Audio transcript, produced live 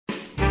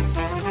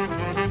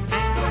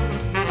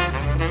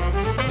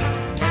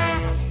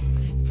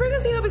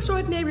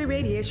extraordinary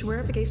radiation,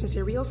 verification,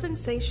 serial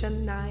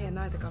sensation,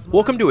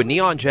 Welcome to a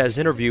Neon Jazz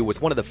interview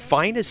with one of the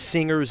finest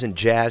singers in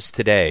jazz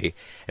today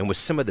and with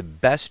some of the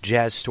best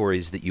jazz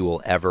stories that you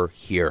will ever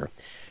hear.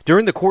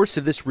 During the course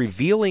of this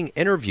revealing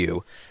interview,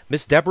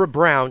 Miss Deborah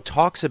Brown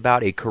talks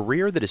about a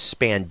career that has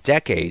spanned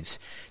decades,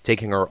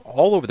 taking her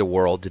all over the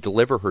world to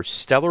deliver her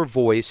stellar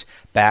voice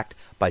backed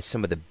by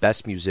some of the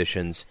best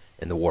musicians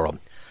in the world.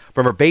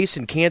 From her base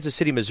in Kansas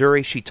City,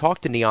 Missouri, she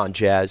talked to Neon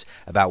Jazz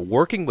about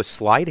working with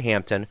Slide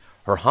Hampton,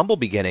 her humble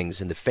beginnings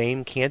in the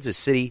famed Kansas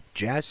City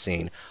jazz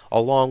scene,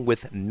 along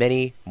with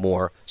many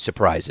more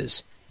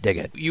surprises. Dig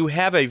it. You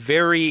have a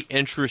very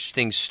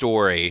interesting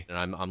story,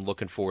 and I'm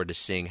looking forward to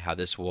seeing how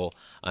this will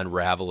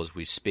unravel as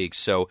we speak.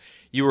 So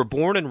you were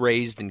born and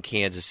raised in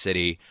Kansas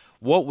City.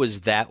 What was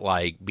that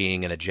like,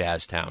 being in a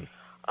jazz town?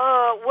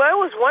 Well, it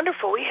was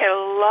wonderful. We had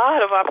a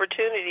lot of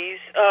opportunities.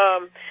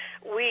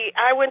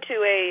 I went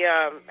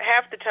to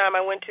half the time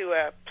I went to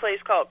a place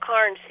called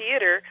Carnes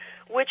Theater,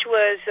 which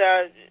was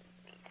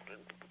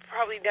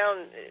probably down,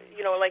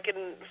 like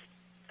in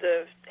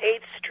the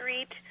 8th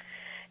Street,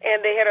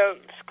 and they had a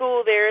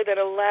school there that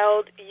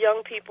allowed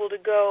young people to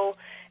go,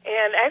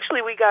 and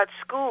actually we got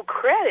school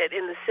credit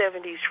in the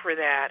 70s for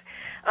that.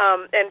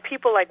 And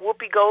people like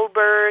Whoopi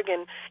Goldberg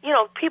and,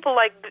 people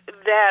like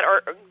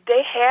that,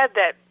 they had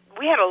that.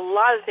 We had a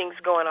lot of things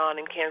going on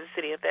in Kansas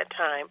City at that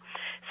time.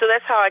 So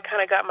that's how I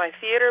kind of got my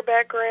theater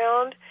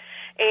background.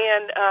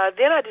 And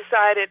then I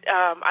decided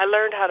I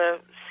learned how to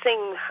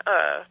sing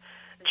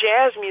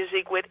jazz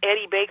music with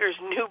Eddie Baker's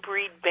New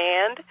Breed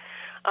Band.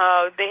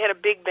 They had a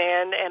big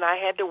band, and I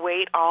had to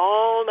wait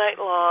all night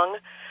long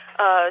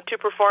to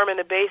perform in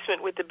the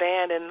basement with the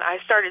band. And I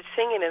started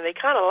singing, and they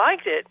kind of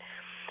liked it.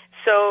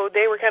 So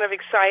they were kind of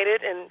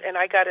excited, and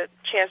I got a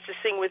chance to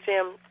sing with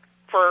them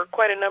for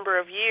quite a number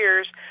of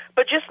years,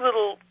 but just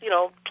little,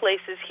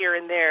 places here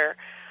and there.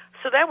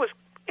 So it was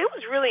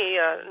really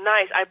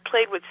nice. I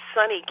played with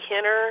Sonny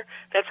Kenner.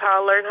 That's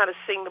how I learned how to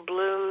sing the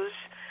blues.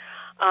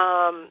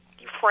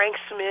 Frank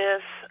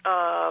Smith,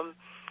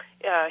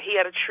 he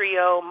had a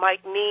trio.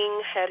 Mike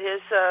Ning had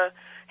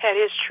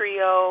his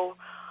trio.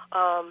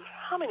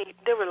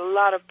 There were a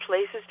lot of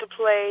places to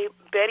play.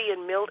 Betty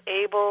and Milt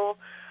Abel,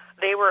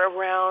 they were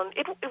around.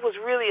 It was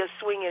really a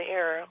swinging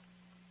era.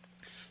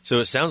 So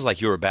it sounds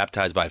like you were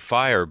baptized by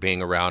fire,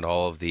 being around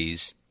all of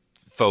these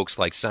folks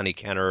like Sonny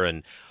Kenner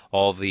and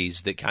all of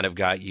these that kind of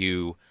got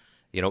you,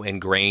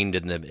 ingrained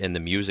in the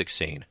music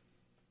scene.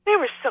 They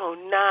were so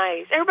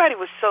nice. Everybody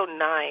was so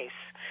nice.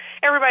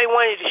 Everybody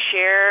wanted to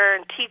share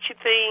and teach you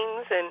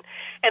things,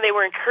 and they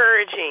were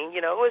encouraging.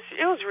 It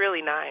was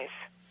really nice.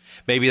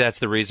 Maybe that's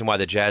the reason why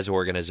the jazz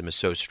organism is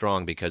so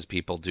strong, because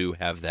people do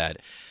have that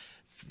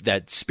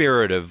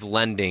spirit of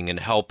lending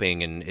and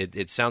helping, and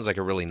it sounds like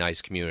a really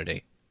nice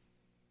community.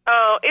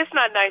 Oh, it's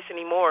not nice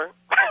anymore.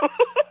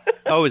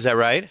 Oh, is that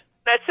right?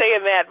 Not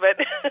saying that, but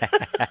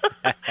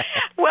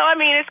well,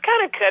 it's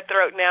kind of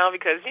cutthroat now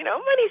because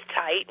money's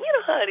tight. You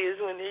know how it is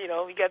when you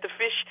got the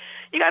fish,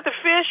 and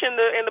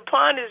the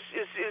pond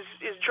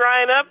is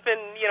drying up,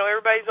 and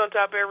everybody's on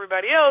top of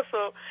everybody else.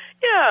 So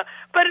yeah,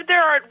 but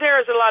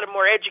there is a lot of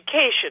more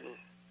education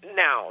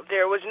now.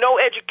 There was no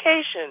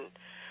education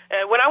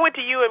when I went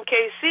to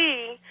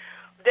UMKC.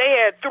 They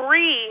had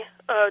 3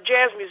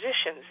 jazz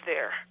musicians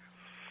there.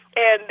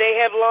 And they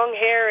had long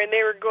hair, and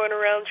they were going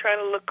around trying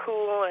to look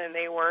cool, and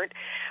they weren't.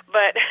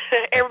 But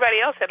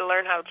everybody else had to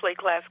learn how to play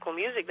classical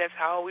music. That's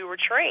how we were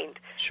trained.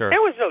 Sure.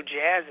 There was no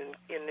jazz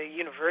in the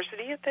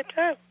university at that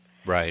time.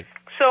 Right.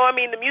 So,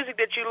 the music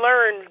that you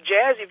learned,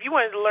 jazz, if you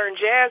wanted to learn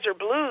jazz or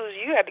blues,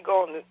 you had to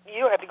go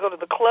to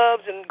the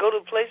clubs and go to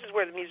the places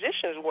where the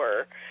musicians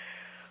were.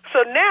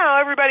 So now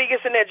everybody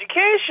gets an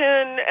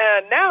education,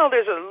 and now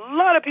there's a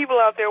lot of people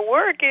out there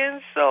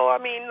working. So,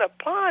 the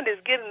pond is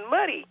getting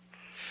muddy.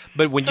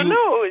 But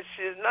no, it's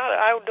not.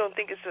 I don't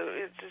think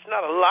it's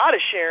not a lot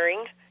of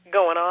sharing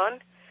going on,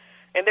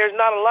 and there's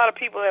not a lot of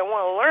people that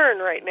want to learn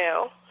right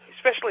now,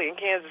 especially in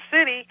Kansas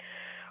City,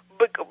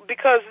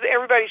 because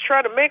everybody's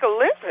trying to make a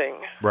living.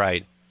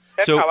 Right.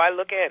 That's how I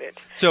look at it.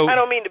 So I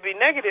don't mean to be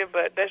negative,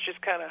 but that's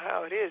just kind of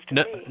how it is to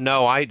me.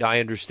 No, I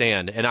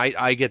understand, and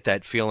I get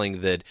that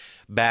feeling that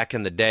back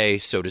in the day,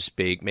 so to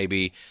speak,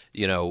 maybe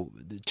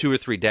 2 or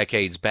 3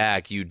 decades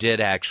back, you did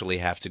actually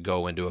have to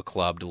go into a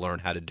club to learn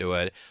how to do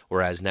it,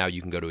 whereas now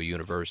you can go to a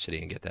university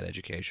and get that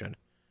education.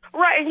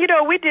 Right,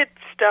 we did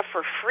stuff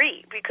for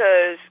free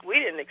because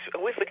we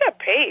got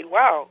paid.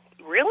 Wow,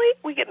 really?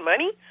 We get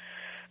money?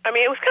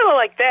 It was kind of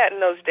like that in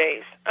those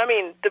days.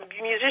 The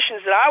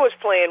musicians that I was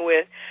playing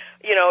with,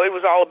 it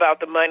was all about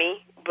the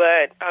money.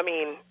 But,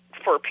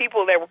 for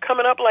people that were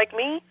coming up like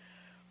me,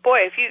 boy,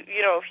 if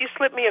you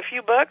slipped me a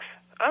few bucks,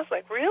 I was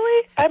like,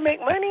 really? I make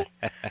money?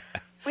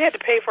 We had to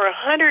pay for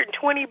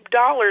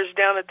 $120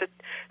 down at the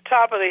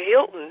top of the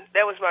Hilton.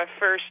 That was my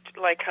first,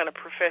 kind of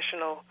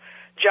professional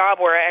job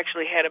where I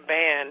actually had a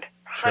band.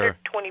 Sure.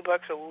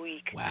 $120 a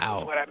week. Wow.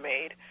 Is what I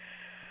made.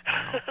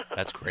 Wow,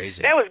 that's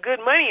crazy. That was good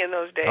money in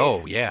those days.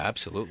 Oh yeah,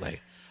 absolutely.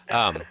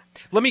 Let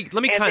me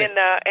and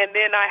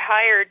then I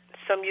hired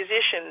some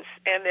musicians,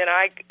 and then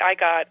I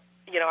got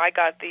I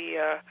got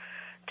the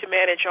to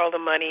manage all the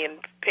money and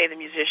pay the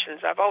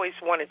musicians. I've always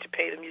wanted to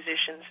pay the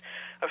musicians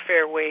a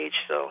fair wage.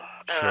 So,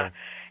 Sure.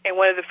 And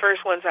one of the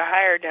first ones I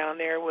hired down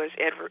there was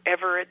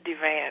Everett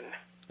DeVan.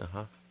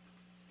 Uh-huh.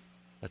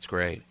 That's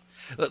great.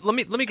 Let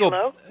me go.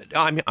 Hello?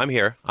 I'm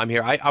here.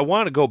 I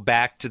want to go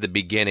back to the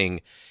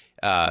beginning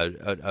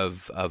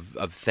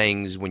of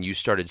things when you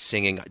started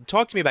singing.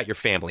 Talk to me about your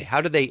family. How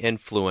did they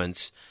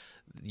influence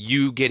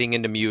you getting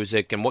into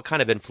music, and what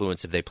kind of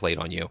influence have they played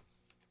on you?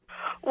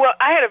 Well,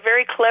 I had a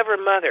very clever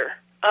mother.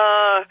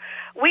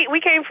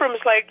 We came from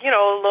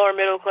lower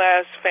middle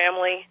class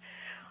family.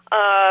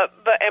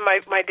 But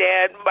my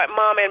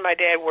mom and my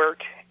dad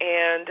worked,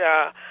 and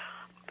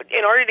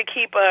in order to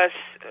keep us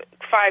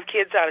 5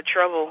 kids out of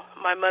trouble,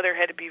 my mother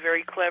had to be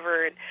very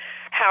clever in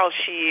how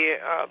she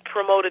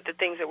promoted the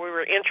things that we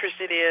were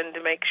interested in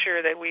to make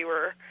sure that we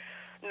were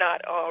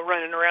not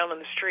running around on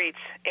the streets.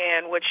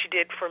 And what she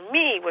did for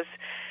me was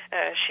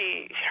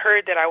she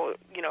heard that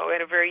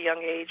at a very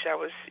young age I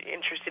was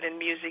interested in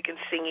music and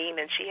singing,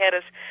 and she had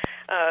us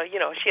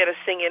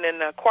singing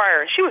in a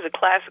choir. She was a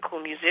classical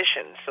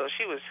musician, so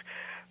she was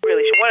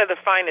really one of the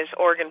finest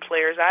organ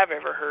players I've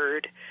ever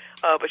heard,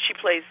 but she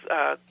plays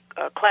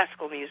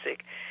classical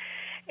music.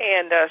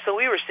 And so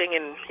we were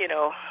singing,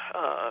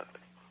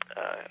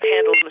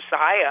 Handel's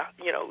Messiah,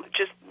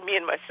 just me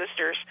and my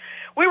sisters.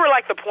 We were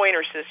like the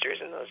Pointer Sisters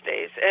in those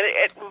days.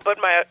 But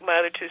my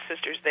other 2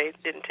 sisters, they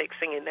didn't take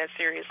singing that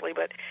seriously.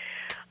 But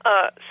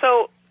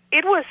so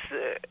it was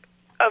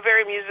a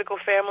very musical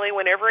family.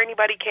 Whenever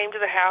anybody came to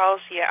the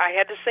house, I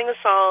had to sing a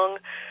song.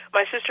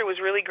 My sister was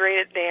really great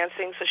at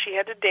dancing, so she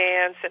had to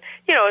dance. And,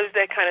 it was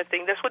that kind of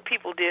thing. That's what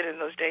people did in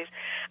those days.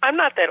 I'm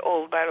not that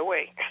old, by the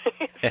way.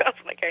 It sounds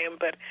like I am,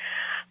 but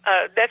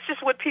that's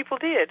just what people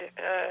did.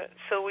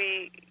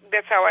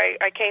 That's how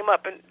I came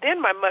up. And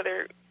then my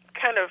mother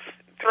kind of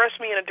thrust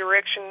me in a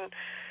direction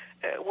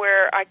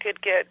where I could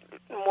get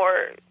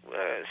more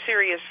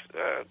serious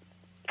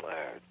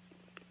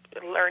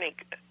learning.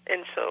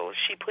 And so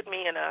she put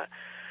me in a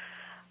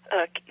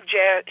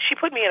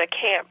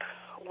camp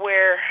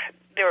where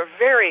there were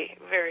very,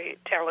 very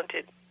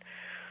talented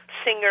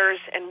singers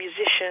and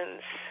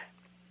musicians,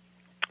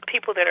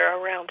 people that are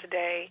around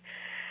today.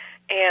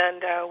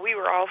 And we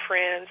were all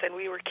friends, and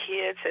we were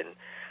kids, and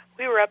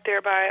we were up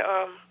there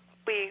by,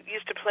 we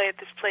used to play at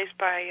this place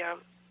by,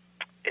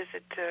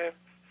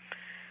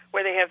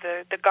 where they have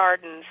the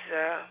gardens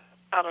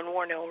out on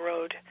Warnell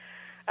Road.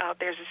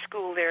 There's a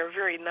school there, a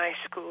very nice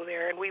school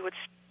there, and we would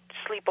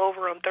sleep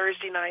over on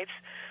Thursday nights,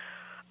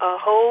 a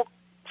whole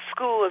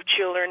school of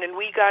children, and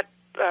we got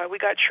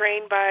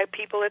trained by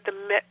people at the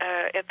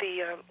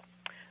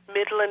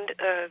Midland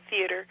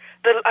Theater.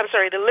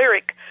 The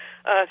Lyric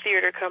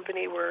Theater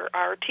Company were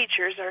our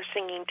teachers, our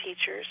singing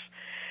teachers,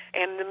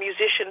 and the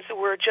musicians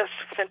were just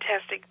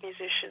fantastic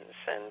musicians,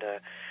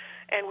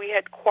 and we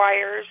had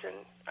choirs, and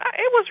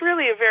it was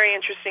really a very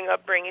interesting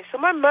upbringing. So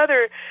my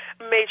mother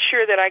made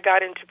sure that I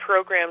got into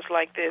programs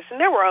like this, and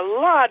there were a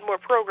lot more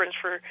programs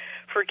for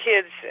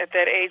kids at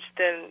that age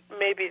than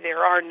maybe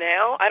there are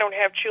now. I don't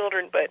have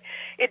children, but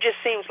it just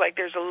seems like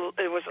there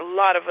was a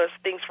lot of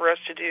things for us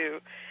to do.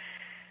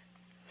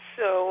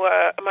 So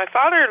my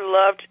father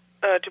loved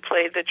to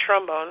play the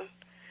trombone,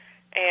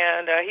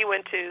 and he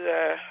went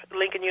to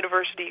Lincoln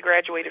University,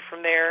 graduated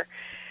from there,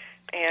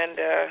 and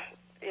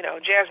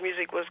jazz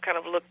music was kind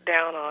of looked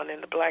down on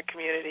in the black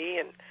community,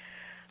 and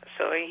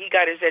so he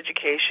got his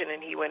education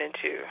and he went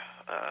into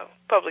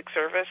public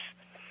service.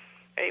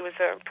 He was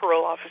a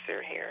parole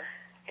officer here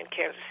in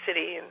Kansas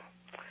City and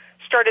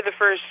started the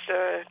first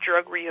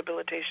drug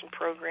rehabilitation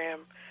program,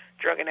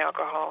 drug and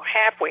alcohol.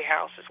 Halfway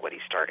House is what he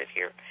started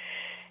here.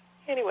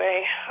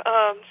 Anyway,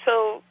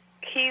 so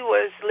he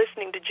was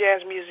listening to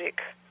jazz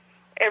music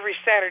every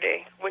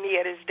Saturday when he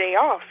had his day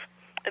off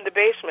in the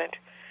basement.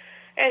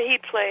 And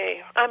he'd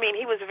play.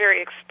 He was a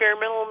very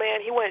experimental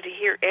man. He wanted to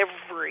hear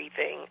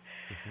everything.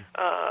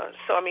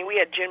 Mm-hmm. We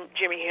had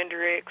Jimi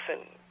Hendrix,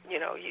 and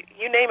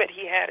you name it,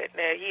 he had it.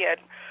 He had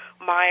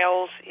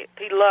Miles.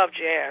 He loved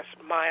jazz.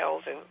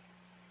 Miles and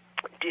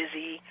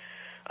Dizzy.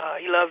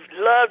 He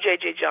loved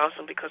J.J.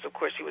 Johnson because, of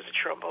course, he was a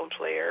trombone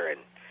player, and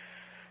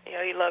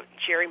he loved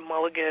Jerry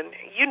Mulligan.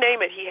 You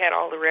name it, he had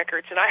all the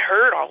records, and I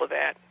heard all of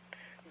that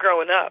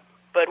growing up.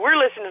 But we're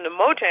listening to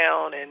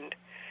Motown, and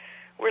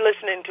we're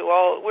listening to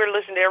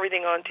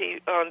everything on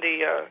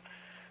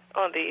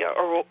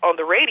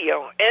the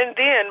radio, and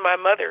then my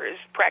mother is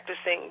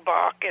practicing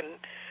Bach and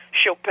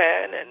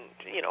Chopin and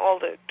all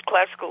the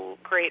classical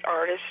great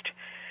artists,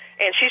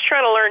 and she's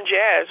trying to learn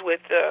jazz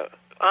with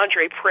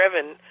Andre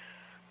Previn.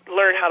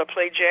 Learn how to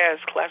play jazz.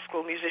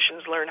 Classical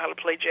musicians learn how to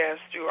play jazz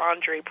through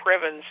Andre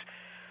Previn's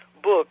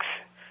books.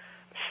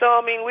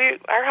 So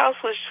our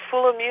house was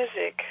full of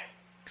music.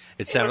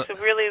 It was a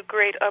really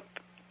great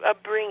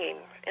upbringing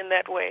in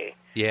that way.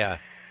 Yeah.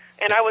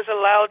 And I was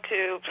allowed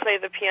to play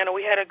the piano.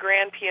 We had a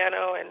grand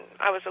piano, and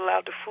I was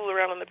allowed to fool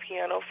around on the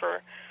piano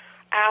for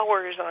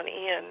hours on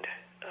end.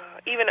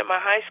 Even at my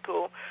high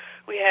school,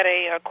 we had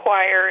a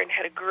choir and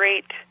had a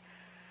great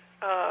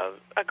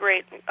a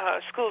great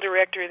school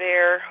director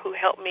there who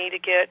helped me to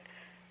get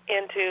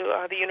into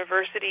the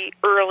university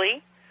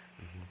early.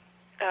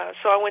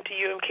 So I went to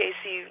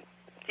UMKC,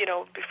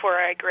 before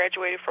I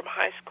graduated from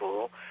high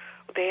school.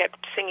 They had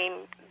singing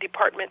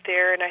department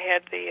there, and I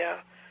had the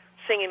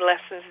singing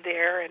lessons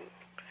there. And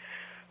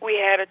we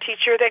had a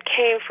teacher that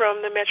came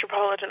from the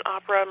Metropolitan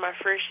Opera my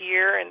first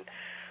year, and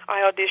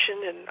I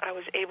auditioned, and I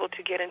was able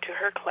to get into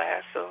her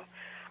class. So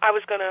I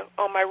was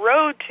on my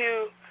road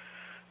to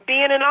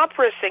being an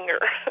opera singer.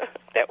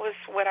 That was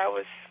what I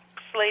was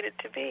slated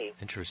to be.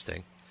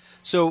 Interesting.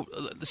 So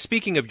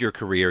speaking of your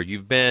career,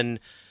 you've been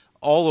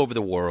all over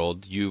the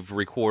world. You've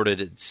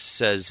recorded, it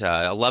says,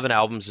 11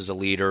 albums as a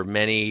leader,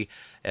 many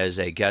as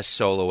a guest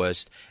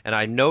soloist. And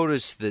I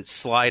noticed that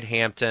Slide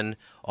Hampton,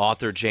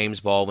 author James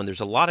Baldwin, there's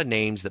a lot of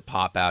names that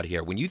pop out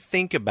here. When you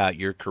think about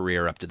your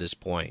career up to this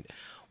point,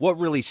 what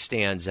really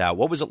stands out?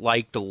 What was it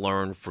like to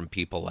learn from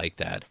people like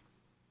that?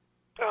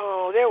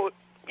 Oh,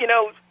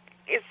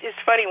 it's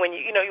funny when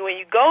when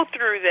you go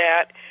through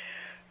that,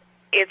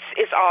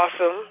 it's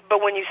awesome.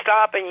 But when you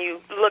stop and you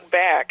look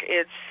back,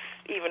 it's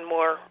even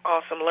more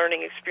awesome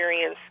learning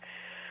experience.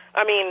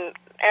 I mean,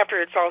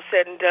 after it's all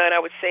said and done, I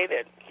would say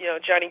that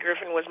Johnny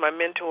Griffin was my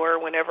mentor.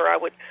 Whenever I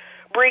would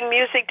bring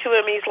music to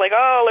him, he's like,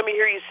 "Oh, let me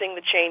hear you sing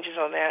the changes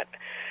on that."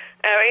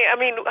 I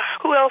mean,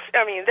 who else?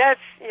 I mean, that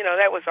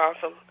was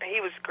awesome.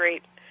 He was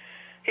great.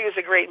 He was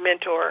a great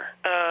mentor,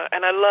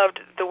 and I loved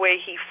the way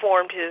he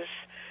formed his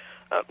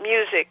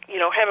music.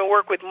 Having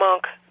worked with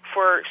Monk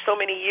for so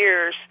many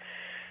years,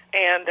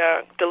 and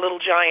the Little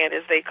Giant,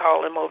 as they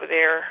call him over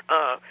there,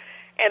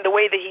 and the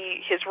way that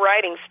his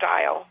writing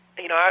style.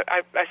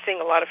 I sing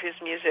a lot of his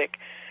music.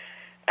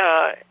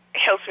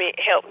 Helped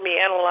me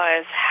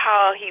analyze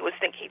how he was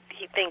think.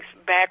 He thinks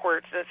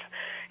backwards.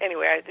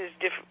 Anyway. It's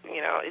different.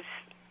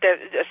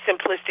 It's a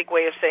simplistic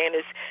way of saying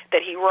is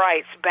that he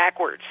writes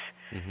backwards.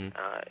 Mm-hmm.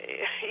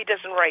 He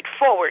doesn't write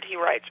forward. He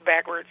writes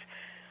backwards.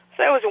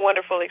 So that was a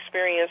wonderful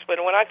experience.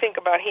 But when I think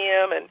about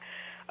him, and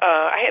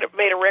I had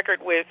made a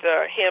record with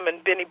him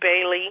and Benny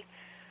Bailey,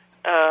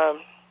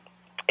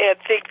 Ed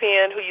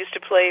Thigpen, who used to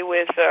play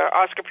with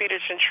Oscar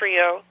Peterson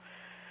Trio,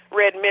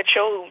 Red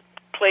Mitchell, who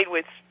played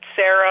with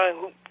Sarah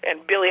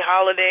and Billie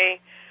Holiday.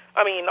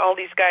 I mean, all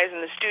these guys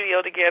in the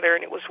studio together,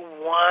 and it was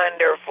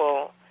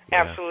wonderful.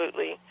 Yeah.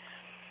 Absolutely.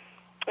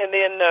 And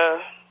then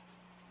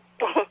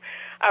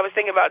I was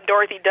thinking about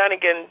Dorothy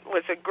Dunnigan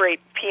was a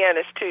great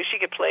pianist, too. She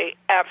could play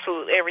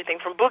absolutely everything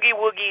from boogie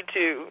woogie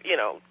to,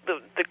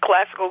 the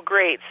classical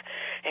greats.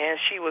 And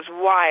she was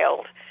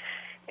wild.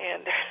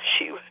 And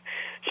she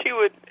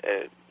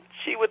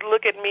would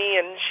look at me,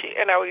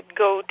 and I would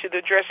go to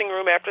the dressing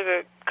room after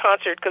the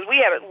concert, because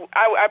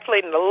I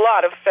played in a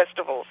lot of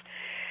festivals.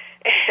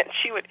 And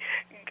she would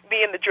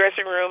be in the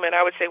dressing room, and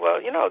I would say,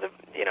 "Well,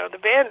 the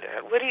band.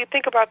 What do you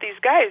think about these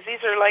guys?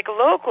 These are like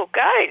local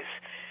guys."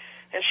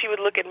 And she would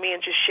look at me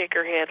and just shake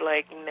her head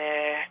like,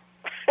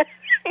 "Nah."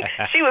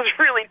 She was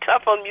really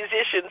tough on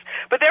musicians,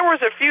 but there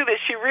was a few that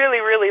she really,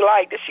 really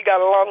liked that she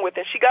got along with,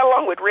 and she got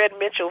along with Red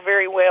Mitchell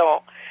very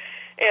well.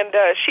 And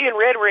she and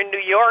Red were in New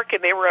York,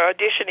 and they were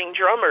auditioning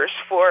drummers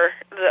for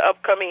the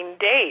upcoming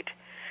date.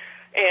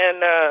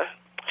 And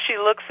she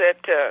looks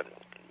at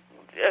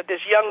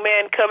this young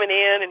man coming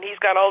in, and he's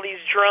got all these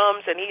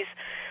drums, and he's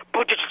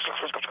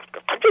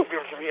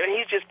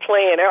just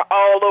playing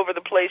all over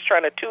the place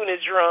trying to tune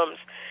his drums.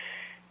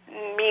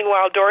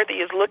 Meanwhile,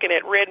 Dorothy is looking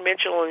at Red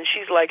Mitchell, and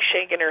she's like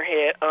shaking her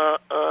head,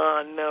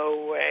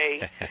 no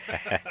way.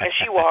 And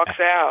she walks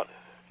out.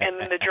 And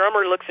then the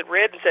drummer looks at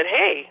Red and said,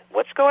 "Hey,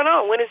 what's going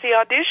on? When is the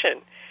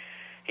audition?"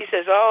 He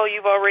says, "Oh,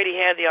 you've already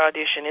had the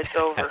audition. It's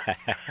over."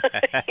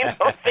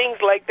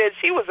 Things like that.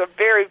 She was a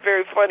very,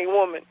 very funny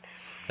woman.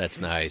 That's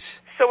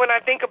nice. So when I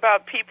think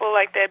about people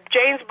like that,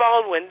 James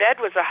Baldwin, that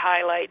was a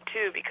highlight,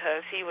 too,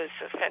 because he was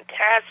a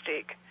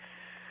fantastic,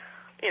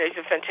 he's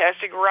a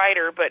fantastic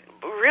writer, but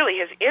really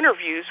his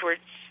interviews were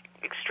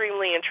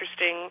extremely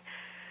interesting.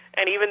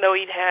 And even though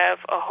he'd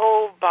have a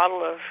whole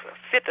bottle of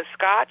fifth of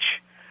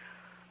scotch,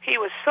 he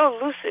was so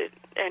lucid,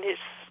 and his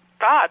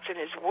thoughts and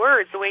his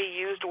words, the way he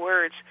used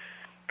words,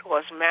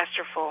 was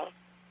masterful.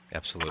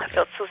 Absolutely. I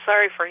felt so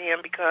sorry for him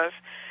because,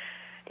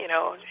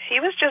 he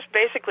was just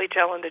basically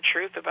telling the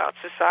truth about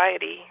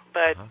society,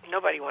 but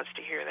nobody wants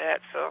to hear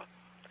that. So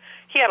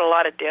he had a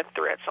lot of death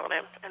threats on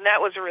him, and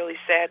that was really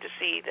sad to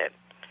see that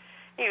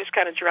he was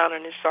kind of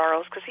drowning his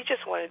sorrows because he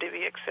just wanted to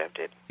be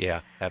accepted.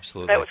 Yeah,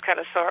 absolutely. That was kind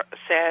of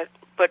sad,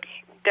 but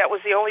that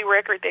was the only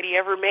record that he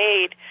ever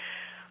made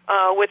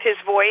with his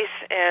voice,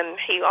 and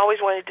he always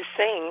wanted to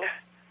sing.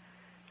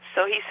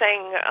 So he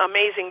sang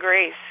Amazing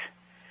Grace.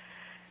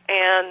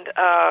 And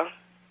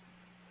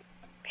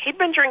he'd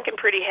been drinking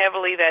pretty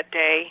heavily that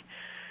day,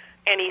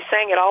 and he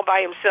sang it all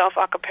by himself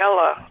a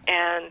cappella,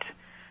 and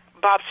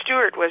Bob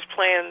Stewart was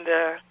playing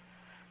the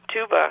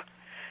tuba,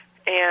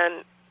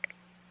 and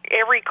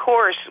every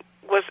chorus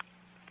was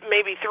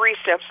maybe 3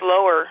 steps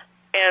lower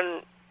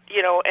and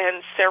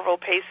several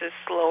paces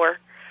slower.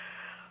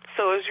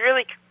 So it was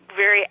really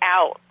very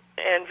out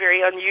and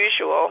very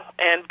unusual,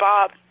 and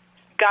Bob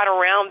got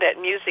around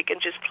that music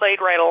and just played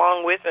right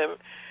along with him,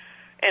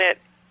 and it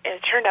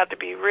turned out to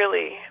be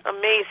really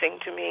amazing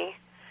to me.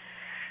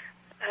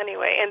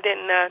 Anyway, and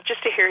then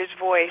just to hear his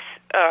voice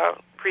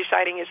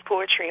reciting his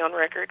poetry on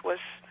record was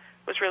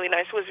really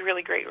nice. It was a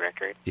really great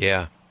record.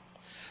 Yeah.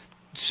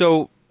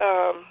 So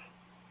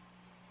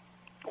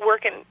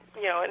working,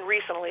 and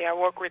recently I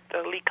worked with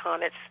Lee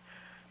Konitz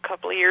a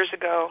couple of years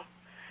ago,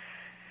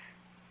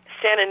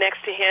 standing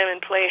next to him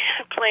and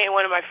playing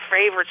one of my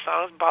favorite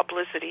songs,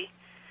 Publicity,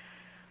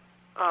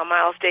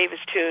 Miles Davis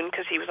tune,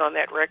 because he was on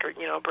that record,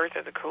 Birth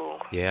of the Cool.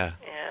 Yeah.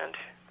 And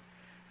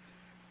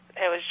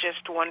it was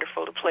just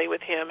wonderful to play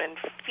with him and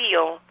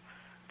feel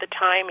the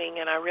timing,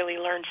 and I really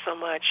learned so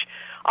much.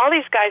 All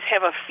these guys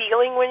have a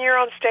feeling when you're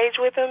on stage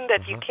with them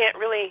that you can't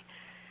really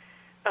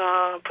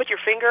put your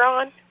finger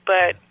on,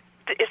 but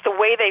it's the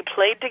way they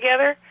played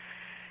together,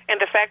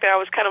 and the fact that I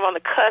was kind of on the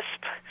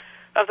cusp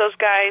of those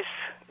guys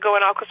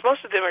going off, because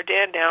most of them are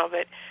dead now,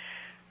 but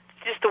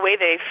just the way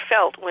they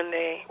felt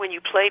when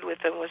you played with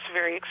them was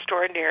very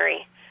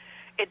extraordinary.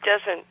 It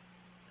doesn't,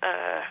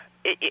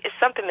 it's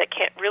something that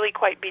can't really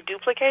quite be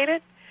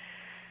duplicated.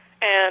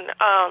 And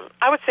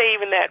I would say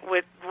even that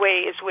with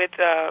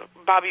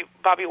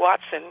Bobby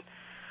Watson.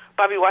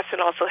 Bobby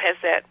Watson also has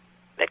that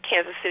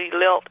Kansas City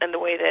lilt, and the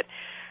way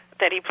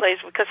that he plays,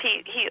 because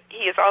he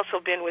has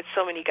also been with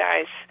so many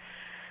guys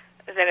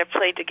that have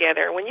played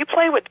together. When you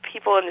play with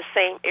people in the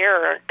same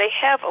era, they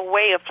have a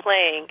way of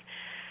playing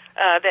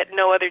that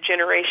no other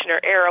generation or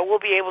era will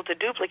be able to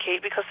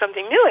duplicate, because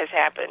something new has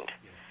happened.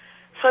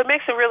 So it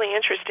makes it really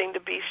interesting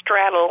to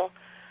straddle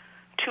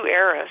two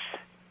eras.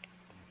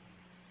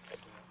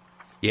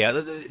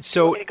 Yeah,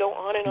 so want me to go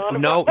on and on.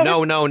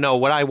 No.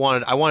 What I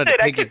wanted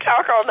to I could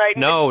talk all night.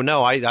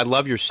 No, I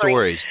love your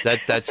stories.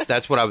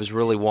 That's what I was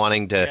really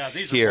wanting to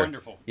these hear. are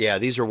wonderful. Yeah,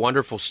 these are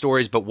wonderful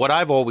stories. But what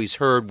I've always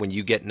heard when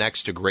you get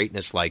next to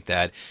greatness like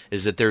that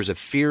is that there's a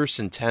fierce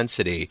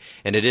intensity,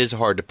 and it is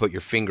hard to put your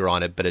finger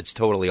on it, but it's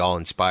totally all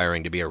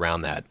inspiring to be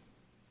around that.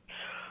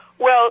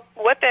 Well,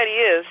 what that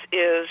is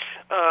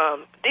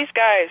these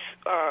guys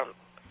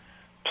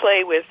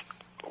play with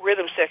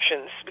rhythm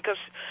sections, because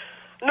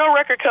no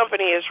record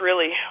company is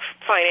really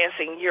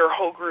financing your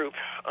whole group.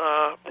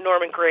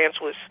 Norman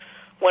Granz was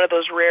one of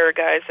those rare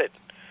guys that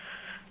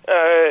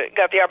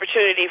got the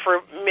opportunity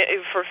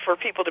for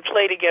people to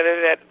play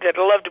together that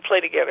love to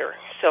play together,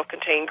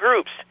 self-contained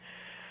groups.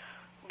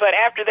 But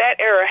after that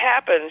era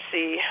happened,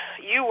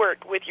 you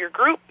weren't with your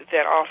group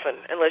that often,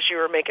 unless you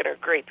were making a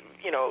great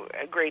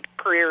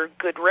career,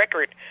 good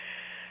record.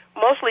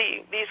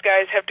 Mostly these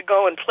guys have to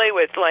go and play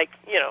with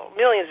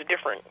millions of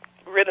different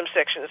rhythm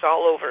sections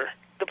all over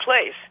the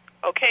place.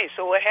 Okay,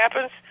 so what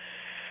happens?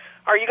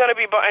 Are you going to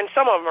be, and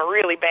some of them are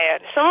really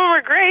bad. Some of them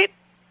are great,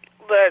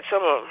 but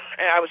some of them,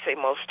 and I would say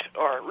most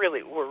were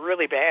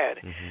really bad.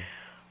 Mm-hmm.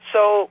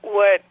 So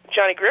what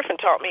Johnny Griffin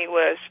taught me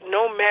was,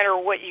 no matter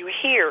what you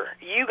hear,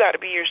 you got to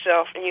be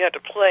yourself, and you got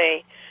to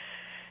play,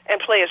 and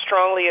play as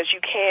strongly as you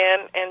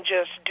can, and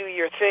just do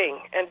your thing,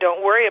 and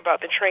don't worry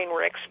about the train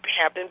wrecks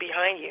happening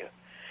behind you.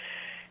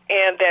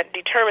 And that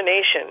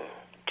determination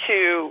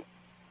to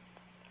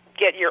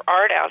get your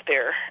art out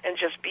there and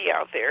just be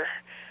out there.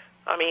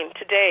 I mean,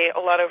 today a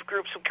lot of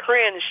groups would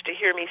cringe to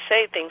hear me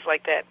say things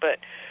like that, but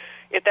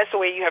if that's the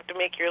way you have to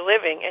make your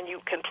living, and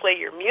you can play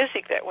your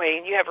music that way,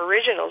 and you have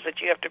originals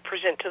that you have to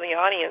present to the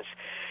audience,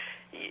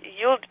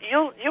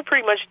 you'll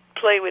pretty much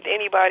play with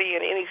anybody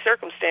in any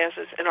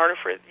circumstances in order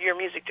for your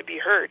music to be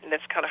heard. And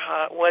that's kind of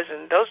how it was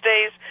in those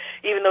days,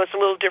 even though it's a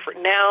little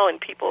different now,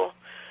 and people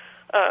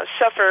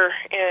suffer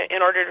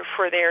in order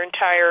for their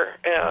entire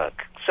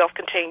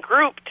self-contained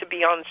group to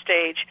be on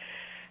stage.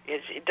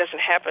 It doesn't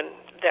happen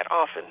that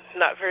often.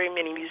 Not very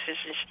many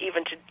musicians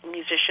even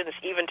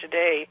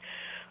today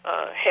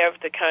have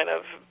the kind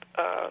of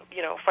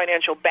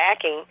financial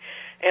backing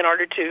in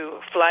order to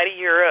fly to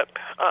Europe,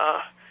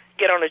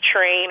 get on a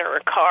train or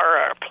a car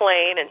or a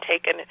plane, and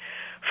take in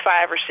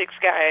 5 or 6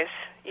 guys,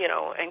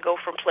 and go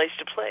from place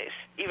to place.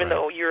 Even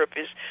though Europe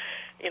is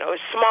is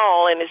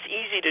small and it's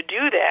easy to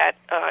do that,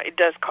 it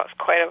does cost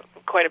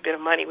quite a bit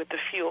of money with the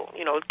fuel.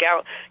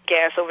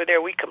 Gas over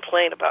there, we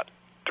complain about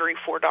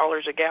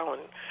 $3-4 a gallon.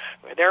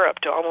 They're up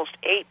to almost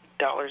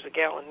 $8 a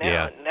gallon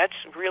now, and that's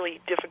really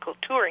difficult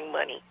touring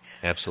money.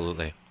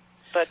 Absolutely.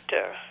 But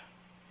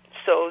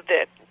so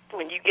that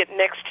when you get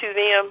next to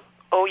them,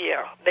 oh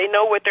yeah, they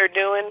know what they're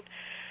doing,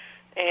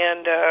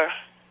 and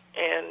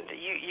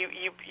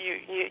you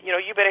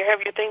better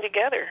have your thing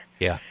together.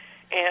 Yeah.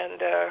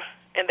 And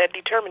that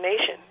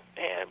determination.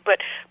 But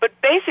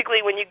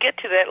basically, when you get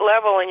to that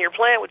level and you're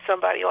playing with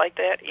somebody like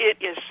that, it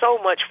is so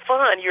much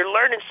fun. You're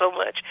learning so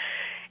much.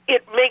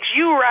 It makes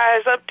you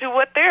rise up to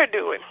what they're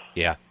doing.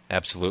 Yeah,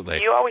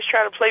 absolutely. You always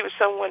try to play with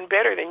someone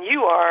better than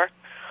you are,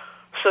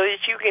 so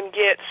that you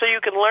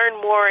can learn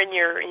more and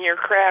your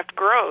craft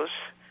grows.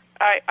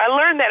 I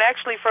learned that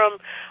actually from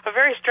a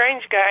very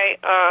strange guy,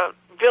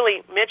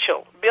 Billy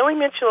Mitchell. Billy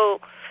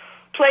Mitchell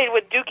played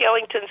with Duke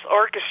Ellington's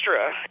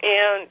orchestra,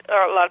 and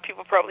a lot of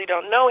people probably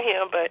don't know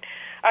him, but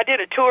I did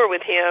a tour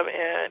with him,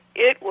 and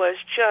it was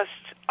just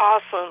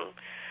awesome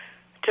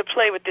to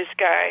play with this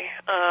guy,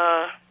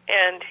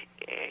 and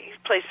he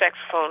plays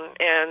saxophone,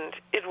 and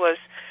it was,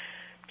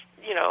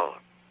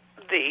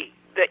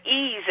 the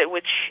ease at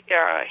which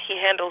he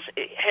handled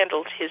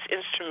his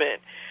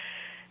instrument,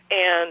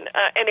 and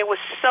it was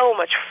so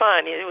much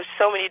fun. It was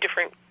so many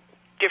different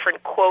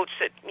quotes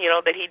that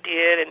that he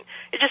did, and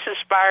it just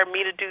inspired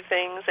me to do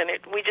things, and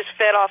we just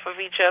fed off of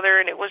each other,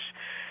 and it was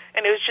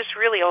just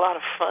really a lot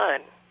of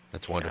fun.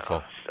 That's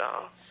wonderful.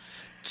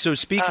 So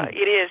speaking,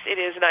 it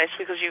is nice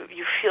because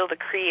you feel the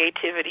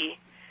creativity,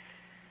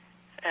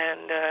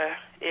 and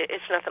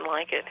it's nothing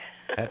like it.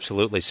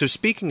 Absolutely. So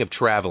speaking of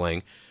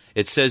traveling,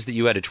 it says that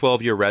you had a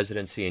 12-year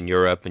residency in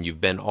Europe, and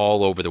you've been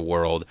all over the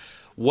world.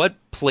 What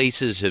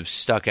places have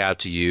stuck out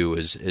to you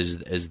as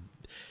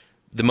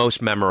the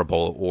most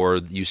memorable, or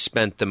you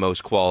spent the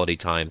most quality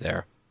time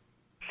there?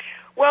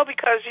 Well,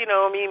 because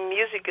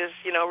music is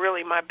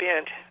really my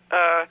bent.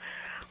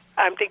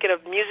 I'm thinking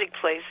of music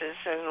places,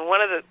 and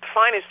one of the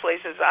finest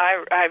places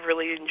I've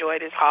really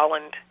enjoyed is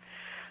Holland.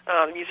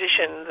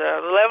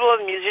 The level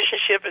of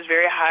musicianship is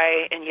very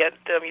high, and yet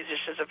the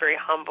musicians are very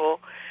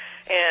humble,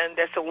 and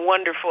that's a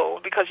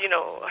wonderful, because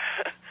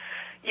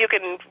you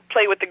can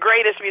play with the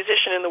greatest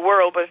musician in the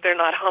world, but if they're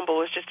not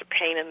humble, it's just a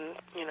pain, and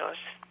it's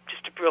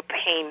just a real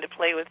pain to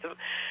play with them.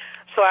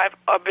 So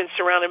I've been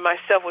surrounded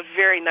myself with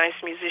very nice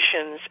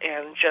musicians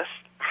and just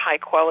high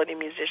quality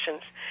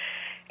musicians.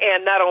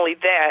 And not only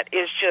that,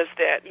 it's just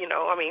that,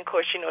 of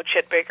course,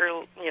 Chet Baker,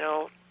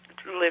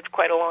 lived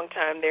quite a long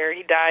time there.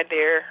 He died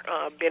there.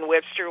 Ben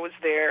Webster was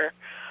there.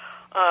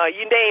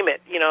 You name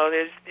it.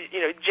 There's,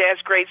 jazz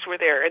greats were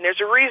there. And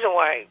there's a reason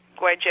why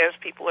jazz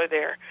people are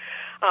there.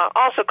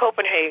 Also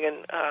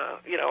Copenhagen,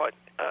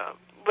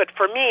 but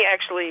for me,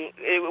 actually,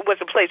 it was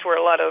a place where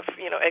a lot of,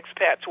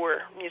 expats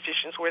were,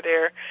 musicians were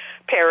there.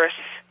 Paris,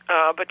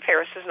 but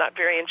Paris is not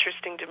very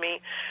interesting to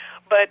me.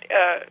 But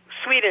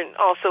Sweden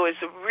also is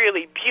a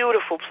really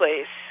beautiful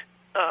place.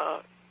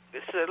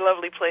 It's a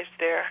lovely place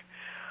there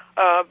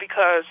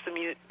because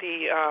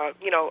I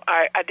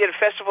did a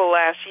festival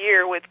last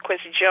year with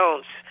Quincy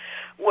Jones,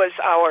 was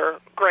our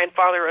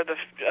grandfather of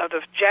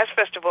the jazz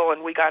festival,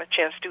 and we got a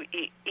chance to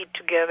eat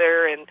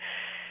together, and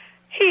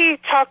he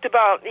talked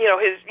about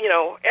his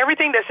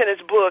everything that's in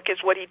his book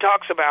is what he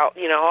talks about,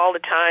 all the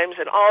times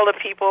and all the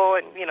people,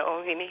 and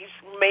and he's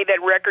made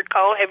that record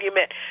called Have You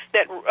Met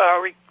that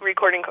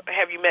recording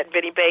Have You Met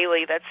Benny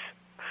Bailey? That's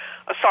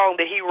a song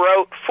that he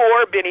wrote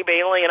for Benny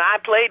Bailey, and I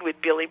played with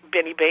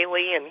Benny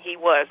Bailey, and he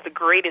was the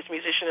greatest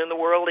musician in the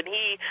world, and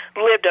he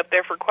lived up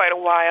there for quite a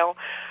while.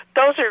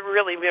 Those are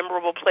really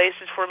memorable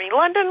places for me.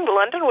 London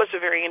was a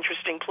very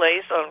interesting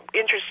place.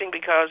 Interesting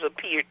because of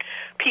Pete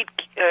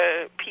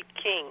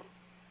King,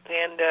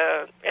 and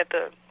at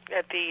the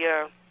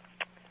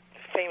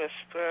famous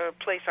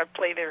place I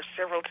played there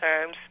several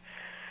times.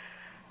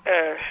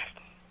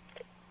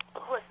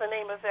 What's the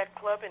name of that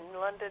club in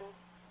London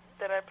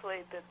that I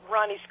played?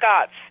 Ronnie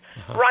Scott's.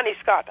 Uh-huh. Ronnie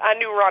Scott. I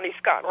knew Ronnie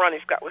Scott. Ronnie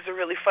Scott was a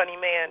really funny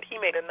man. He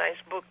made a nice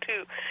book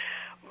too.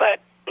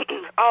 But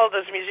all of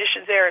those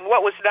musicians there, and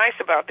what was nice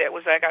about that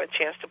was I got a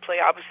chance to play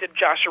opposite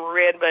Joshua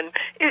Redman.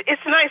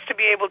 It's nice to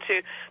be able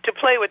to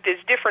play with these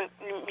different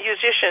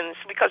musicians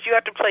because you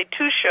have to play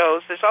two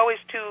shows. There's always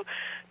two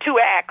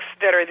acts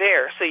that are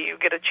there, so you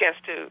get a chance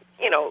to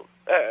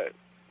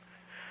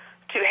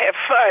to have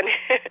fun.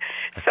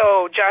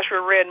 So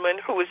Joshua Redman,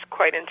 who was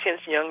quite an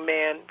intense young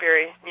man,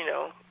 very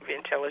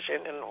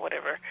intelligent and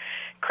whatever.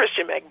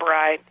 Christian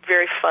McBride,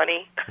 very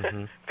funny,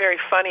 very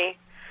funny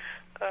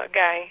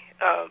guy.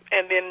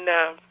 And then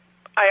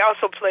I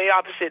also played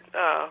opposite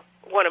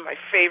one of my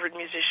favorite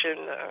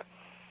musicians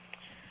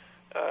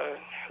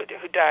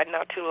who died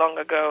not too long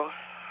ago.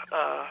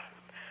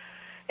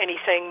 And he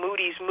sang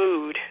Moody's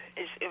Mood.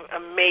 Is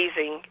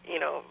amazing,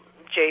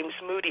 James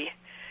Moody.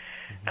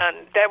 And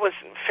that was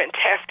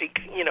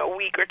fantastic,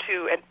 week or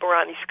two at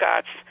Ronnie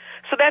Scott's.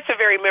 So that's a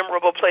very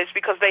memorable place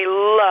because they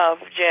love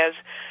jazz.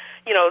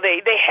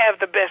 They have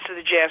the best of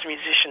the jazz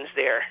musicians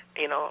there,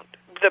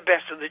 the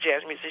best of the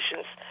jazz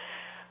musicians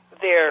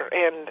there.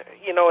 And,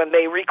 and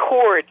they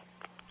record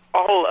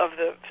all of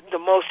the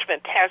most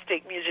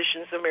fantastic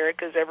musicians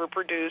America's ever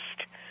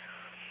produced,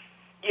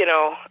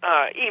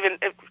 even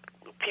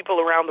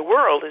people around the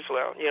world as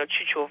well.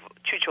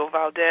 Chucho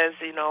Valdez,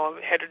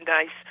 had a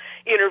nice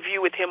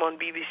interview with him on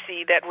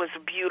BBC. That was a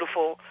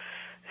beautiful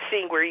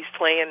thing where he's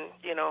playing,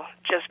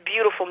 just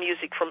beautiful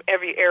music from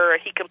every era.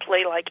 He can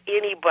play like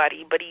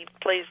anybody, but he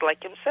plays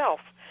like himself.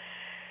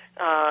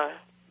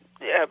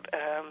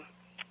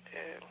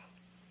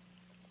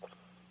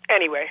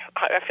 Anyway,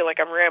 I feel like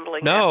I'm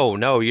rambling.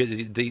 No,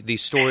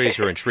 these stories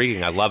are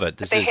intriguing. I love it.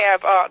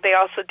 They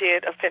also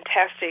did a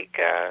fantastic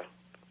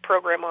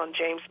program on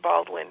James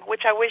Baldwin,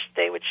 which I wish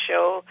they would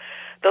show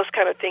those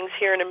kind of things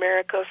here in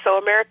America, so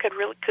America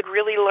could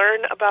really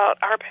learn about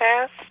our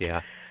past.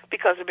 Yeah.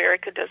 Because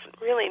America doesn't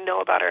really know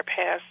about our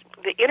past.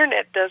 The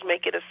Internet does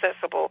make it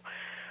accessible,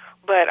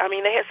 but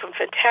they had some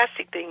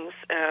fantastic things,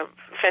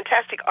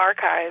 fantastic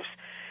archives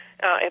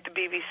at the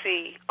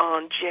BBC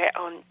on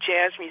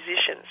jazz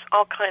musicians,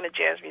 all kind of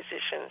jazz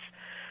musicians.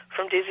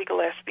 from Dizzy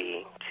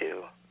Gillespie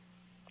to,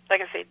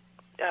 like I said,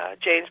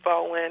 James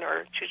Baldwin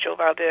or Chucho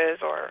Valdez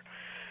or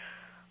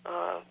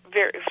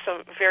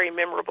some very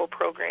memorable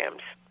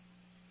programs.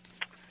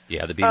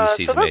 Yeah, the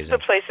BBC's so amazing. Those are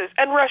the places.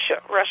 And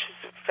Russia. Russia's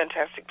a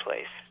fantastic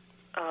place.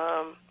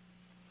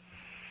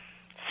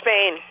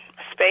 Spain.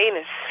 Spain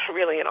is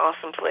really an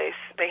awesome place.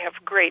 They have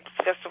great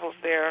festivals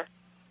there.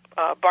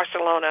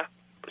 Barcelona.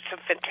 It's a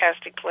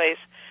fantastic place.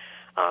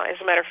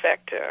 As a matter of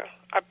fact,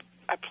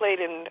 I played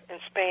in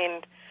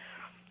Spain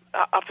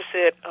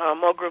opposite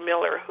Mulgrew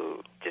Miller,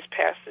 who just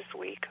passed this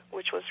week,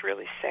 which was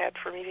really sad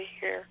for me to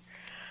hear.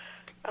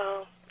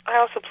 I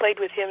also played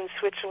with him in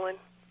Switzerland,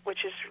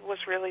 which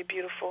was really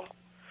beautiful.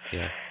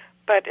 Yeah.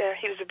 But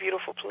he was a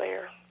beautiful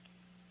player.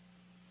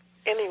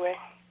 Anyway.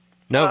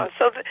 No.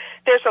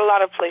 There's a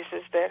lot of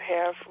places that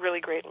have really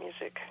great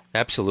music.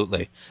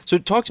 Absolutely. So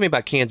talk to me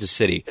about Kansas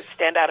City. That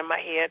stand out in my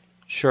head.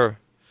 Sure.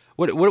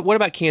 What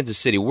about Kansas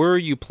City? Where are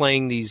you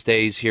playing these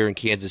days here in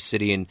Kansas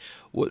City, and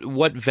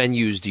what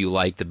venues do you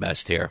like the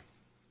best here?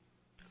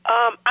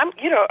 I'm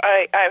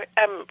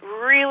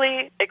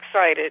really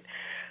excited.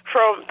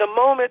 From the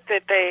moment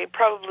that they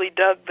probably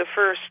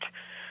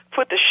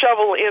put the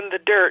shovel in the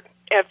dirt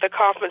at the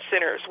Kauffman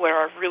Centers where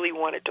I really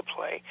wanted to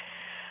play.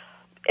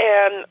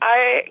 And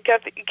I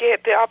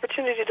get the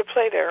opportunity to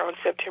play there on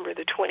September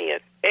the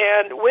 20th,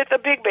 and with a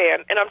big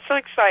band. And I'm so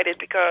excited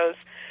because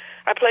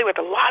I play with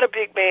a lot of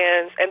big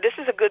bands, and this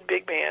is a good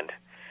big band.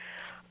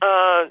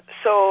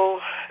 So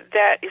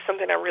that is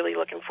something I'm really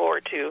looking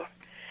forward to.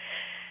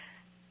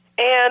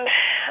 And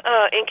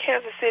in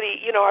Kansas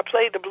City, I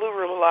played the Blue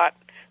Room a lot.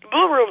 The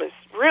Blue Room is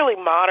really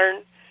modern,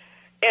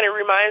 and it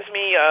reminds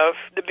me of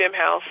the Bim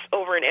House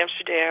over in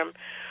Amsterdam.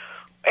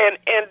 And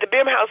the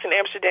Bim House in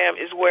Amsterdam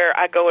is where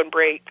I go and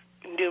break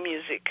new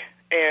music.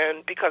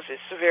 And because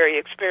it's a very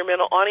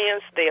experimental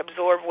audience, they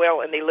absorb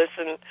well and they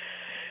listen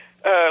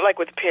like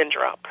with a pin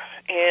drop.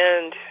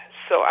 And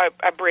so I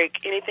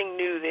break anything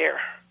new there.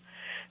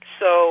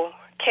 So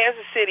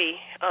Kansas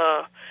City,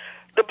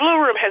 the Blue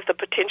Room has the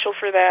potential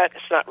for that.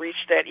 It's not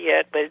reached that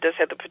yet, but it does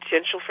have the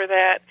potential for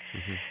that.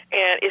 Mm-hmm.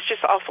 And it's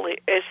just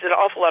it's an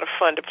awful lot of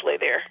fun to play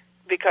there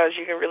because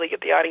you can really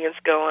get the audience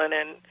going,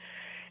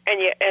 and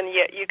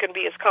yet you can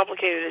be as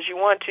complicated as you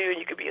want to, and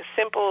you can be as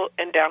simple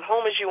and down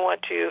home as you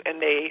want to,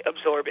 and they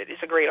absorb it.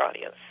 It's a great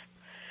audience,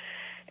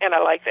 and I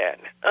like that.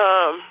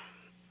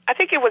 I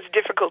think it was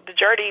difficult. The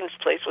Jardines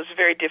place was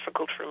very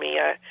difficult for me.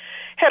 I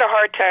had a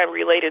hard time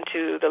relating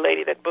to the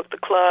lady that booked the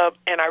club,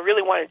 and I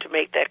really wanted to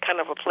make that kind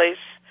of a place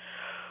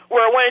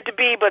where I wanted to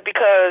be, but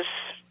because,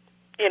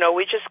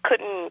 we just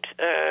couldn't,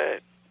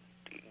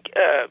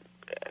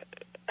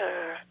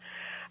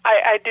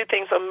 I do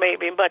things on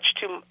maybe much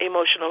too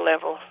emotional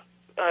level,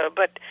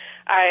 but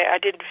I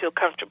didn't feel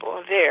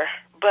comfortable there.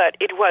 But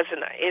it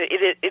wasn't.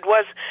 It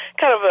was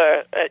kind of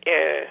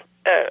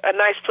a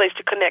nice place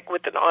to connect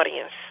with an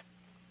audience.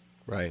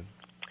 Right.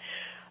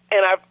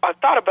 And I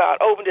thought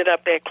about opening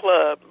up that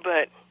club,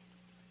 but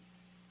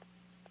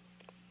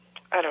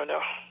I don't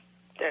know.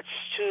 That's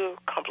too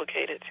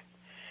complicated.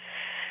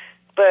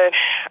 But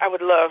I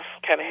would love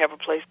kind of have a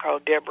place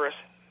called Deborah's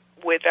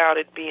without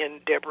it being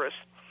Deborah's.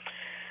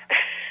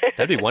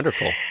 That'd be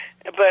wonderful.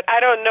 But I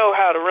don't know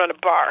how to run a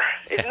bar.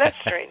 Isn't that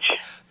strange?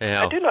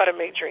 Yeah. I do know how to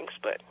make drinks,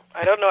 but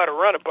I don't know how to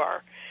run a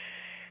bar.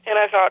 And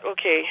I thought,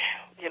 okay,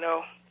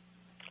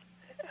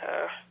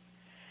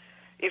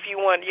 if you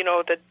want,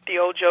 the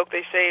old joke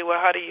they say, well,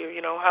 how do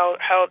you,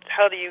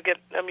 how do you get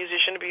a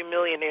musician to be a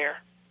millionaire?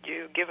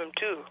 You give him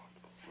 $2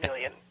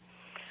 million.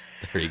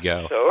 There you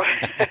go. So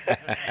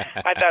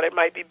I thought it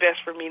might be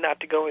best for me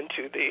not to go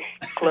into the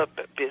club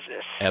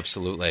business.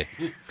 Absolutely.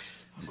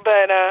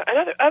 But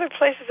other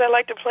places I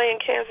like to play in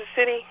Kansas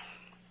City,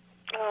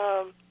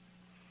 those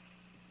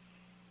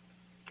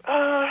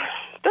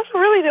are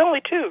really the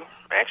only two,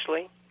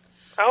 actually.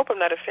 I hope I'm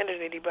not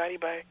offending anybody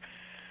by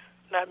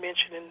not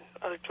mentioning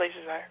other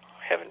places I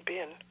haven't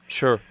been.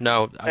 Sure.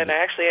 No. And I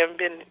actually haven't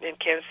been in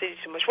Kansas City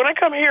too much. When I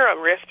come here,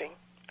 I'm resting.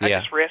 I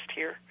just rest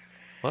here.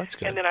 Well, that's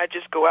good. And then I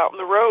just go out on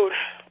the road.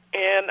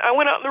 And I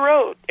went out on the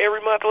road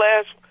every month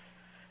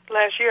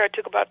last year. I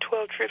took about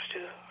 12 trips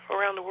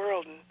around the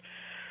world and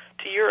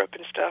to Europe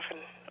and stuff. And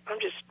I'm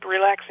just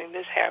relaxing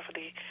this half of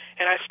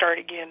and I start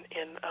again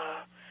in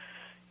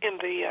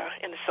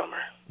the summer.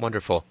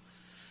 Wonderful.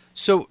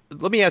 So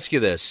let me ask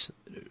you this: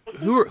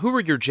 who are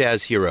your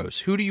jazz heroes?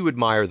 Who do you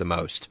admire the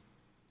most?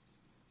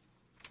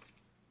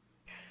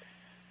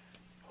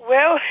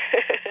 Well,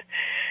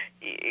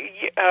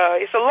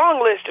 it's a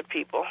long list of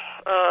people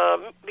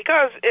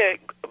because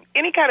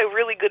any kind of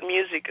really good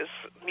music is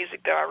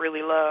music that I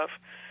really love.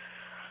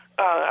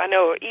 I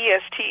know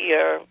EST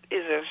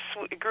is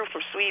a group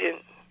from Sweden,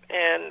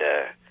 and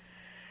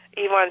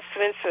Ivan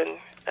Svensson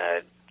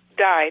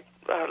died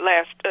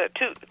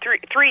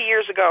three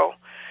years ago.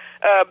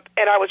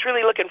 And I was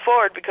really looking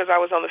forward because I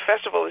was on the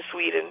festival in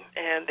Sweden,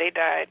 and they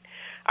died.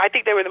 I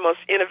think they were the most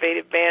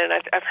innovative band,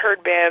 and I've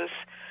heard bands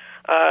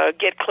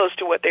get close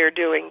to what they're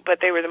doing,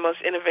 but they were the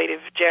most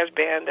innovative jazz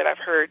band that I've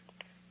heard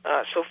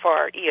so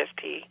far,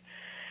 EST.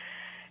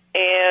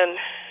 And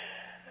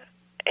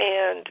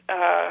and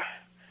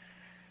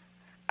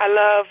I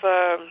love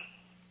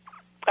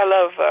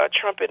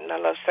trumpet and I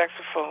love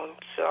saxophone.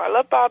 So I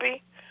love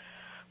Bobby.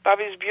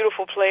 Bobby's a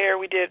beautiful player.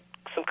 We did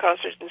some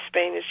concerts in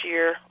Spain this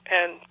year,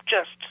 and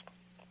just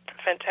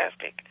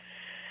fantastic.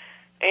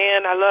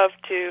 And I love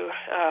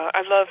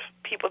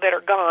people that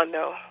are gone,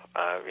 though.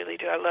 I really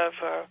do. I love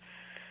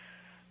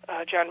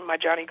my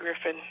Johnny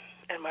Griffin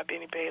and my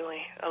Benny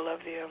Bailey. I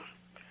love them.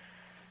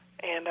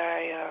 And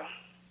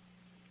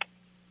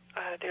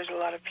there's a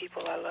lot of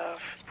people I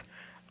love.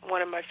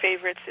 One of my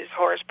favorites is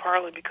Horace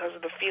Parlan because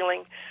of the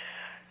feeling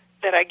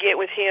that I get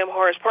with him.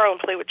 Horace Parlan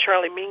played with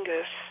Charlie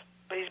Mingus.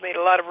 He's made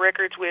a lot of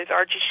records with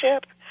Archie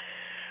Shepp,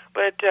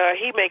 but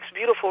he makes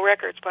beautiful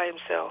records by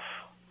himself.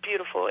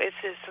 Beautiful. It's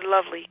this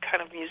lovely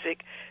kind of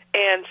music,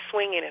 and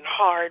swinging and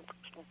hard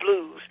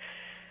blues.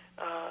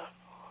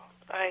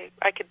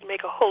 I could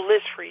make a whole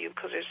list for you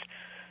because there's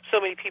so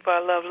many people I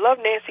love. Love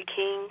Nancy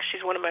King.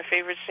 She's one of my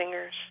favorite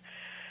singers.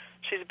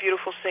 She's a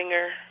beautiful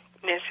singer.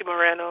 Nancy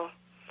Moreno.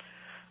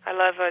 I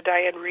love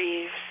Diane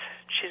Reeves.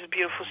 She's a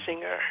beautiful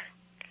singer.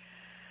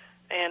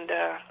 And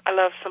I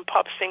love some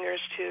pop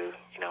singers too.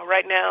 You know,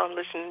 right now I'm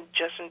listening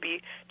to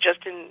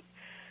Justin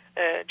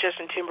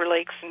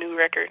Timberlake's new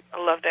record.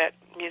 I love that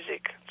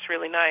music. It's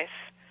really nice.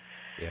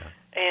 Yeah.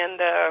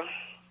 And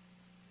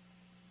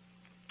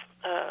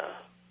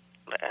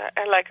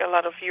I like a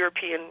lot of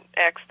European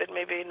acts that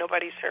maybe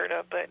nobody's heard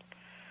of, but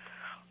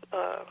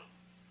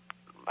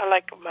I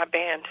like my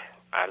band.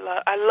 I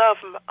love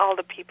all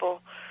the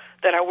people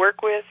that I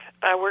work with,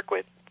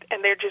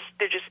 and they're just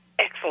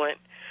excellent.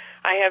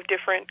 I have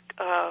different.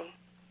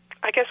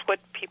 I guess what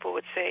people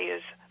would say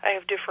is I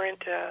have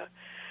different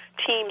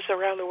teams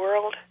around the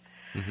world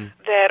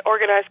that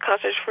organize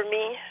concerts for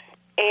me,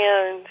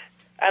 and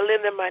I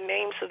lend them my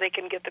name so they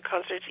can get the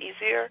concerts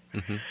easier.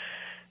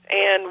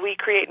 And we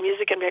create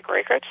music and make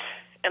records.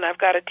 And I've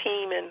got a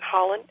team in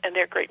Holland, and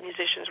they're great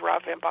musicians.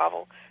 Rob Van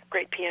Bovel,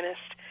 great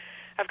pianist.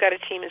 I've got a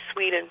team in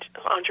Sweden,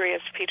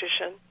 Andreas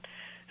Peterson,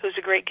 who's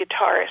a great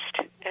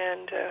guitarist,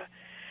 and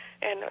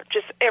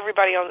just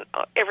everybody on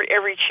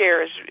every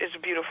chair is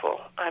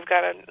beautiful. I've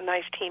got a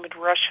nice team in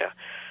Russia,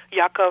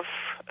 Yakov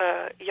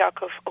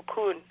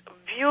Okun,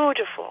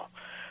 beautiful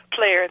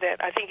player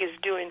that I think is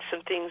doing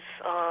some things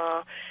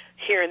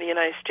here in the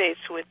United States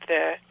with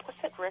what's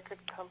that record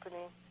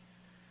company?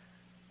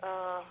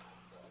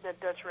 That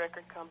Dutch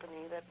record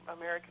company, that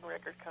American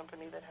record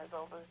company that has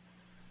all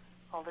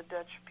the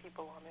Dutch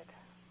people on it.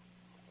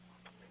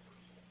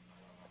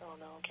 Oh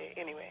no, okay.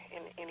 Anyway,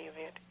 in any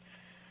event,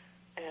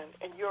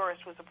 and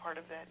Joris was a part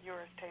of that.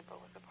 Joris Tapo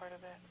was a part of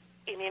that.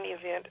 In any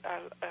event,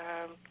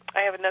 I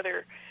have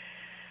another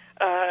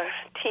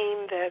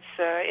team that's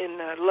in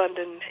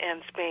London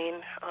and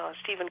Spain.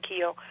 Stephen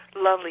Keogh,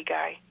 lovely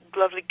guy,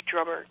 lovely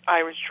drummer,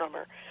 Irish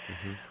drummer.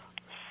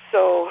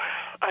 So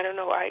I don't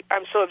know.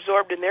 I'm so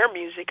absorbed in their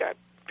music, I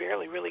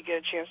barely really get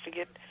a chance to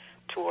get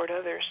toward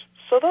others.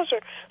 So those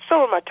are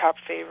some of my top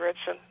favorites,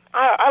 and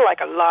I like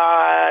a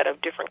lot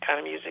of different kind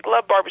of music.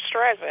 Love Barbra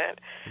Streisand.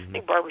 I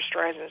think Barbra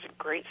Streisand is a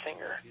great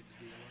singer.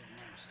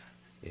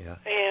 Yeah.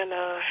 And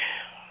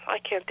I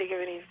can't think of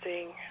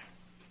anything.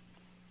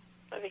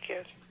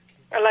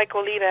 I like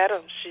Olene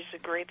Adams. She's a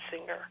great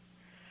singer.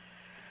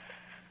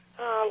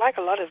 I like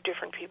a lot of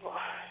different people.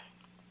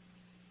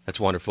 That's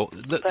wonderful.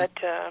 But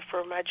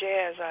for my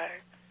jazz, I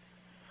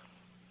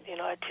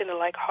tend to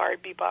like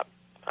hard bebop.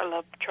 I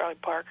love Charlie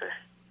Parker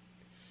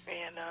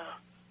and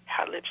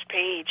Hot Lips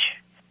Page.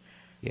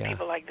 Yeah.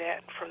 People like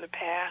that from the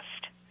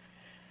past.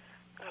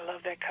 I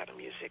love that kind of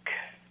music.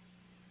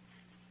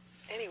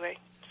 Anyway,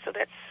 so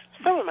that's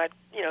some of my,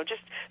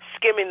 just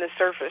skimming the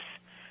surface.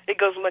 It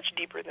goes much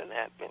deeper than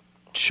that.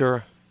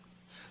 Sure.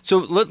 So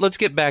let's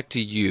get back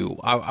to you.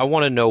 I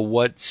want to know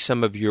what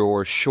some of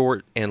your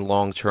short and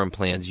long-term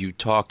plans. You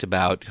talked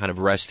about kind of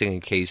resting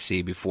in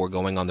KC before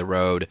going on the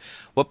road.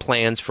 What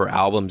plans for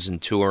albums and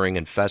touring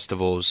and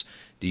festivals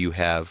do you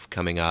have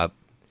coming up?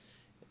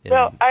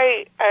 Well,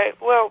 I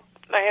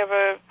have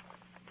a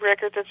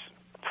record that's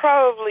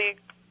probably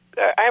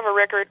I have a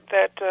record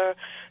that I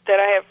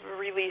have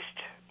released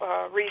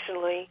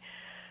recently,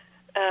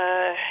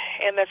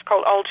 and that's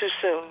called All Too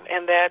Soon,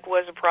 and that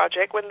was a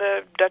project when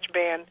the Dutch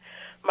band,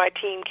 my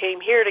team,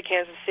 came here to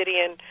Kansas City,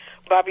 and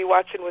Bobby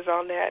Watson was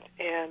on that,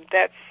 and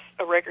that's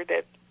a record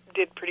that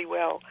did pretty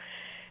well,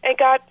 and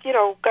got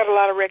a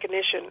lot of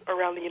recognition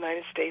around the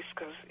United States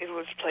because it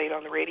was played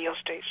on the radio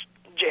station,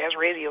 jazz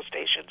radio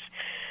stations.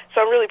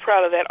 So I'm really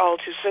proud of that All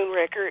Too Soon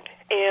record.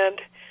 And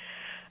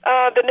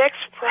the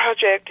next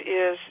project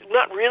is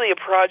not really a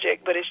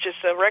project, but it's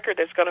just a record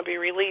that's going to be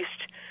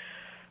released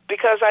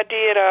because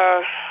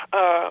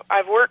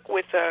I've worked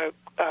with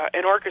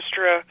an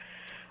orchestra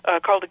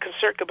called the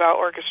Concertgebouw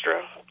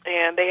Orchestra,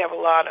 and they have a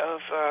lot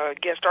of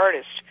guest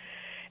artists.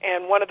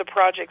 And one of the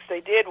projects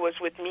they did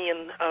was with me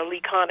and Lee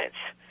Konitz.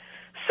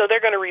 So they're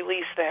going to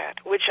release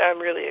that, which I'm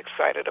really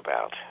excited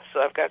about.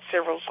 So I've got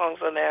several songs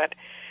on that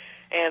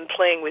and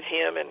playing with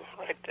him, and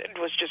it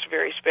was just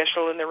very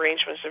special, and the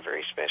arrangements are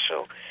very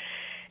special.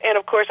 And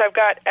of course, I've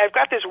got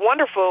this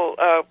wonderful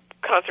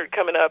concert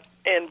coming up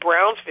in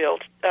Brownsville,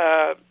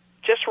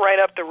 just right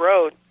up the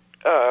road,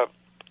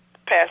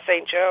 past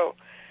St. Joe.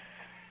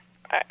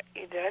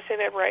 Did I say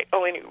that right?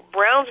 Oh, anyway,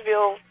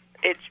 Brownsville.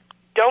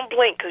 Don't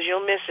blink because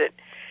you'll miss it.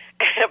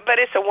 But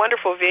it's a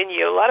wonderful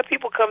venue. A lot of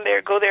people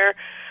go there.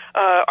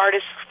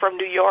 Artists from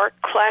New York,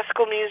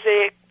 classical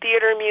music,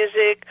 theater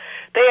music.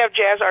 They have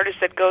jazz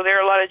artists that go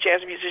there. A lot of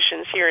jazz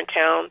musicians here in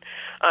town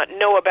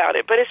know about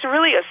it. But it's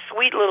really a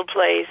sweet little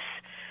place,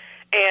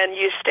 and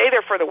you stay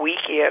there for the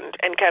weekend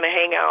and kind of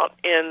hang out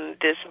in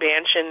this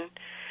mansion,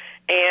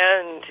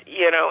 and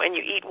and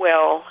you eat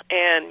well,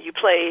 and you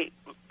play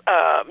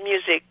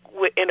music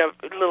in a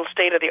little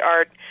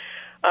state-of-the-art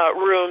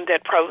room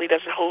that probably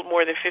doesn't hold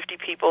more than 50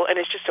 people, and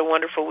it's just a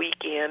wonderful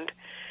weekend.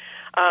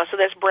 So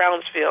that's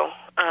Brownsville,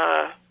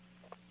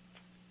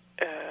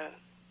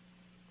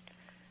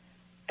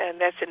 and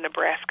that's in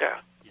Nebraska,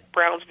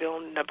 Brownsville,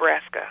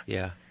 Nebraska.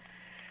 Yeah.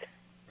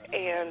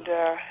 And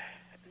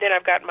then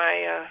I've got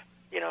my,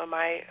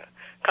 my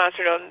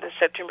concert on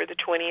September the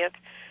 20th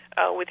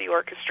with the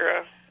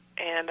orchestra,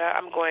 and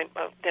I'm going.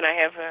 Then I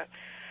have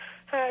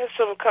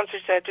some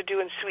concerts I have to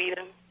do in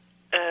Sweden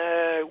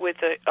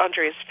with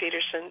Andreas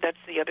Peterson. That's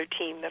the other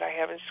team that I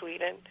have in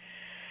Sweden.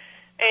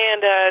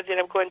 And then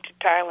I'm going to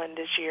Thailand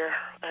this year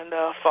in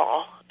the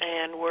fall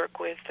and work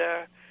with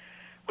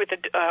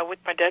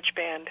my Dutch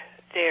band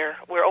there.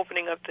 We're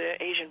opening up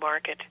the Asian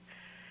market,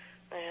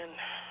 and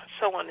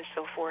so on and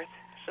so forth.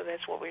 So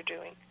that's what we're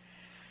doing.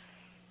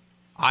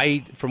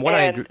 Plans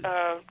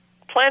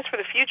for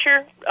the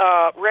future: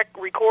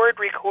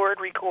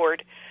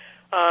 record.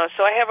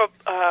 So I have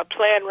a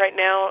plan right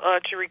now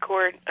to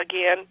record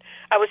again.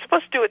 I was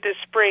supposed to do it this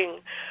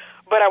spring,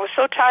 but I was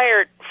so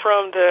tired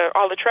from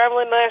all the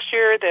traveling last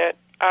year that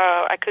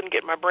I couldn't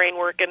get my brain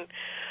working.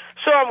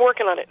 So I'm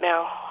working on it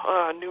now,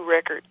 new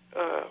record,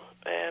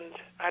 and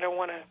I don't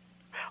want to.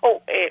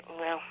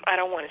 I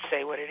don't want to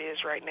say what it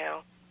is right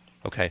now.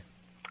 Okay.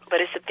 But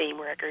it's a theme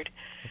record,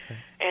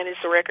 and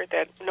it's a record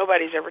that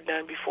nobody's ever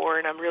done before,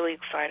 and I'm really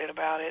excited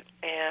about it.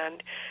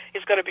 And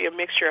it's going to be a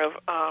mixture of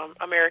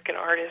American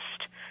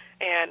artist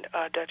and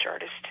Dutch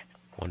artist.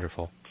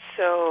 Wonderful.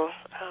 So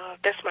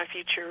that's my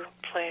future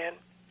plan.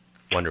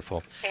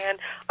 Wonderful. And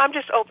I'm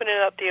just opening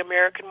up the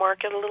American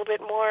market a little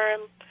bit more.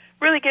 I'm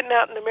really getting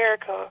out in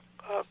America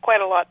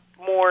quite a lot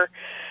more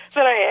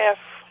than I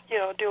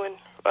have, doing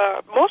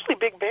mostly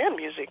big band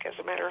music, as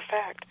a matter of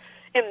fact.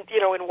 In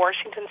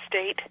Washington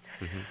State,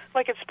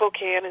 like in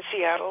Spokane and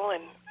Seattle,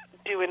 and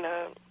doing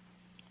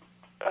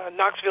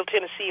Knoxville,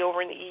 Tennessee over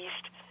in the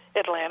east,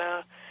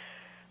 Atlanta.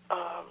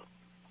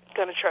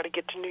 Going to try to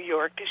get to New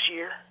York this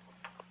year.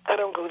 I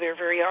don't go there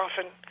very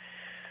often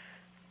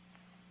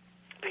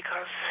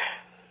because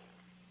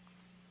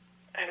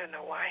I don't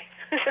know why.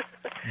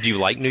 Do you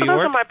like New York?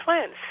 Those are my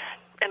plans,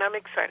 and I'm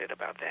excited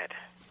about that.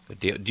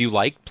 Do you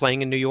like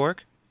playing in New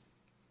York?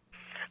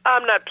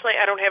 I'm not playing.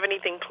 I don't have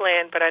anything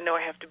planned, but I know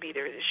I have to be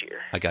there this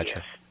year. I gotcha.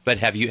 Yes. But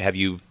have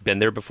you been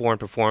there before and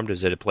performed?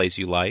 Is it a place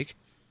you like?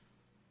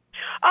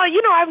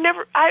 I've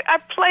never. I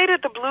played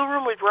at the Blue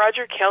Room with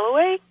Roger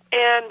Kellaway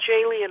and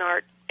Jay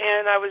Leonhardt,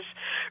 and I was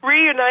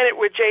reunited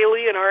with Jay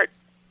Leonhardt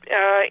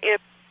in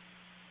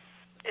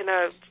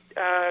a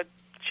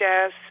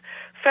jazz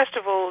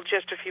festival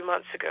just a few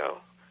months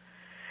ago.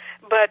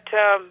 But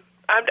I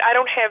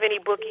don't have any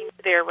bookings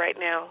there right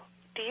now.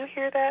 Do you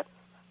hear that?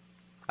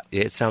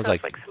 It sounds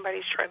like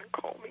somebody's trying to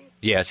call me.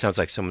 Yeah, it sounds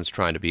like someone's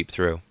trying to beep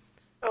through.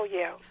 Oh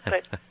yeah,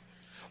 but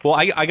well,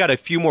 I got a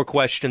few more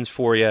questions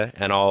for you,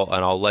 and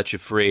I'll let you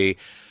free.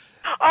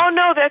 Oh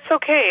no, that's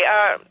okay.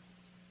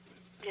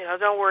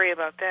 Don't worry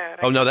about that.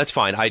 Oh no, that's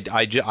fine.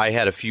 I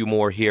had a few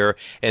more here,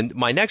 and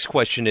my next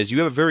question is: you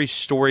have a very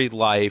storied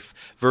life,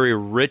 very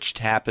rich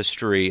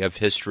tapestry of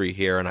history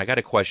here, and I got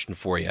a question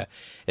for you.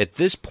 At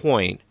this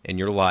point in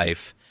your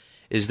life,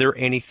 is there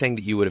anything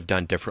that you would have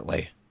done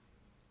differently?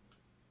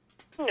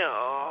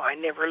 No, I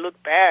never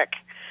look back.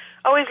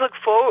 I always look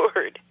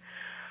forward.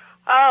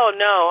 Oh,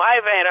 no,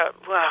 I've had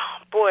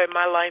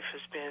my life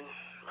has been,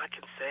 I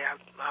can say,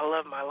 I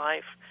love my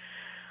life.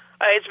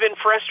 It's been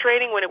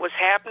frustrating when it was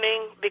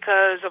happening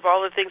because of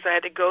all the things I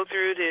had to go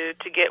through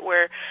to get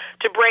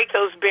to break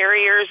those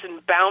barriers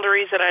and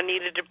boundaries that I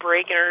needed to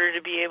break in order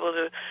to be able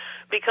to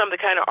become the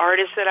kind of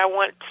artist that I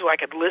want so I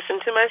could listen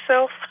to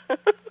myself.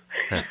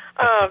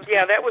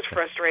 Yeah, that was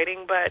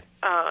frustrating, but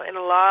in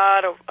a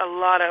lot of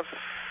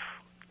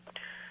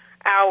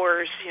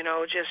hours,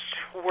 just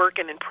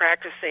working and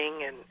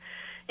practicing, and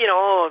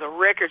the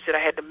records that I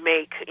had to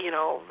make,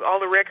 all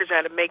the records I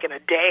had to make in a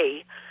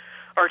day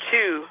or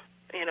two,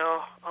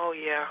 oh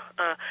yeah.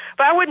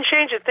 But I wouldn't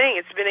change a thing.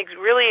 It's been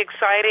really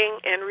exciting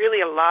and really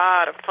a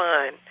lot of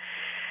fun.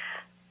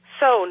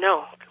 So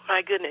no,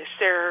 my goodness,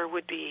 there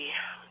would be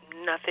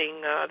nothing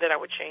that I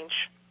would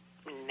change.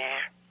 Nah.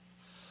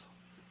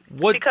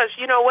 Because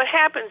what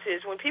happens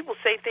is when people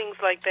say things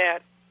like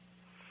that,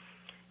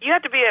 you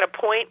have to be at a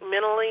point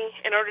mentally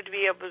in order to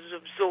be able to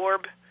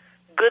absorb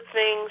good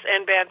things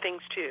and bad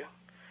things too.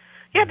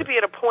 You have to be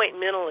at a point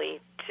mentally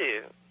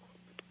to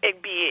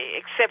be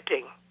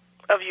accepting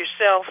of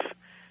yourself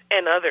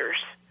and others.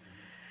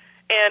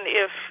 And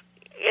if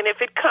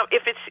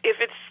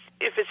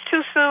it's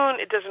too soon,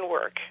 it doesn't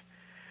work.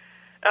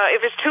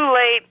 If it's too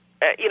late,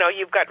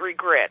 you've got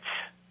regrets.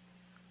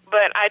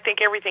 But I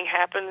think everything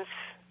happens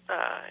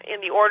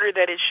in the order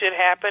that it should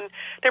happen.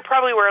 There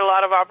probably were a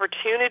lot of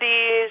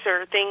opportunities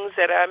or things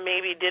that I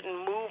maybe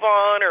didn't move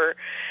on,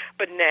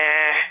 but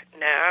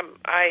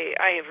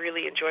I have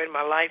really enjoyed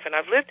my life, and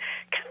I've lived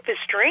kind of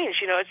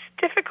strange. It's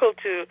difficult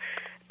to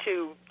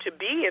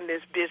be in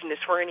this business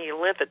for any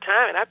length of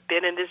time, and I've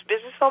been in this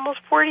business almost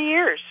 40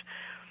 years,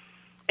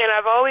 and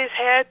I've always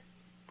had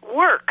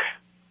work.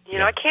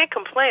 I can't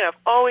complain. I've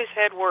always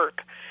had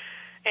work,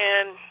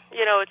 and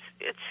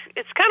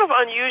it's kind of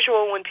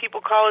unusual when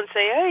people call and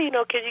say, hey,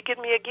 can you give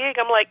me a gig?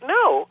 I'm like,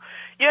 no,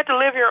 you have to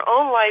live your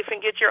own life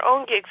and get your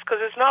own gigs, because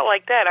it's not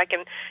like that. I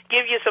can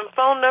give you some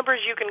phone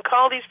numbers. You can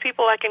call these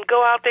people. I can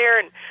go out there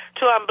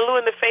until I'm blue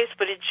in the face,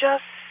 but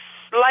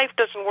life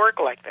doesn't work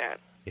like that.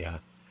 Yeah.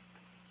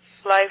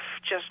 Life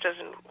just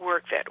doesn't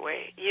work that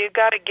way. You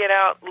got to get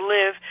out,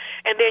 live,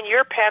 and then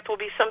your path will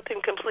be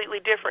something completely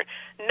different.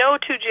 No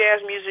two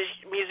jazz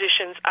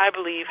musicians, I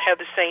believe, have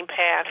the same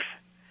path.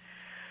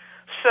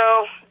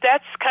 So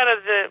that's kind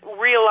of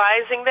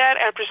realizing that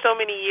after so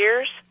many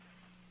years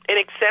and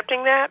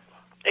accepting where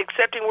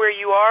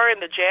you are in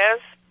the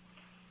jazz,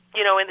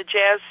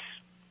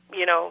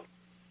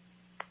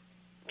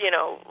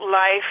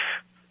 life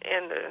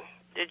and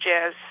the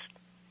jazz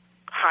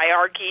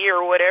hierarchy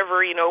or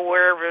whatever,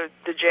 wherever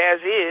the jazz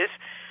is.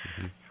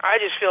 Mm-hmm. I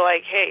just feel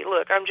like, hey,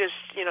 look, I'm just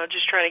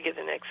trying to get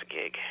the next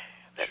gig.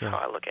 That's how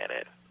I look at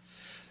it.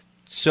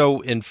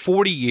 So in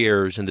 40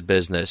 years in the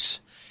business,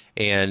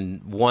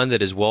 and one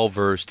that is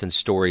well-versed in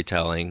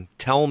storytelling,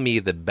 tell me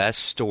the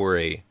best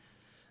story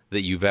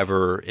that you've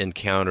ever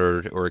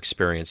encountered or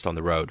experienced on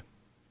the road.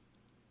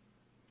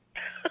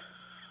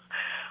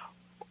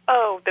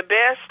 Oh, the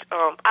best?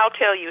 I'll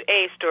tell you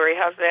a story.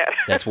 How's that?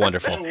 That's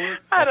wonderful.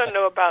 I don't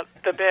know about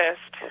the best.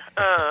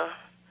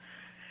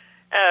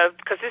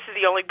 Because this is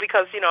the only,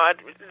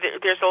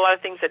 there's a lot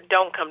of things that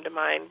don't come to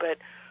mind, but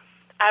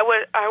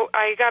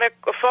I got a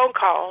phone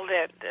call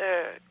that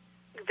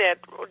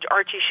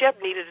Archie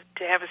Shepp needed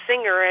to have a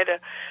singer at a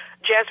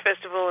jazz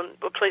festival in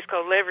a place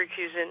called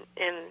Leverkusen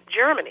in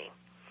Germany.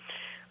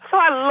 So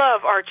I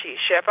love Archie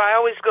Shepp. I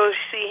always go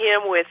see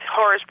him with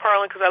Horace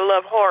Parlan because I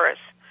love Horace.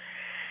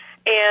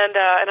 And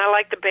I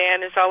like the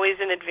band. It's always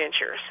an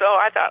adventure. So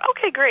I thought,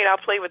 okay, great, I'll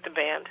play with the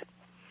band.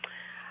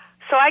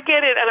 So I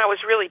get it, and I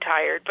was really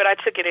tired, but I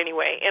took it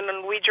anyway. And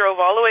then we drove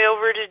all the way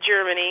over to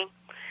Germany,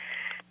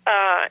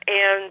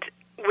 and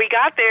we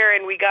got there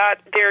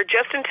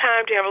just in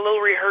time to have a little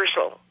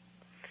rehearsal.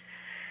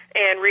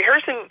 And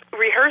rehearsing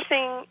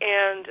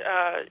and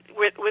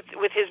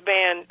with his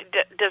band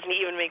doesn't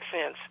even make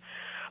sense.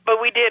 But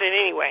we did it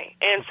anyway.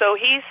 And so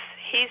he's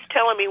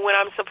telling me when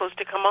I'm supposed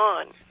to come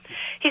on.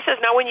 He says,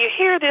 now when you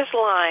hear this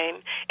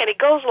line, and it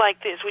goes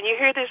like this, when you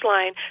hear this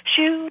line,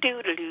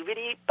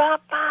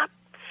 shoo-doo-doo-doo-bop-bop,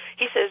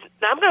 he says,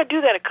 now I'm going to do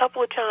that a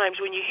couple of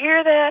times. When you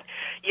hear that,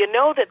 you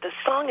know that the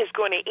song is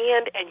going to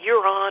end and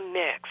you're on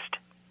next.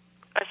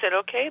 I said,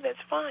 okay,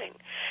 that's fine.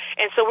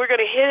 And so we're going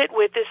to hit it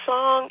with this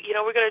song.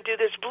 We're going to do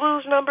this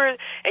blues number,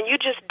 and you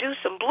just do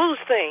some blues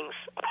things.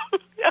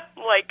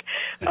 I'm like,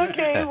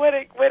 okay,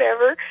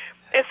 whatever.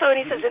 And so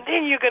he says, and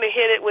then you're going to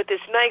hit it with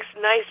this nice,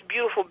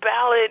 beautiful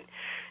ballad,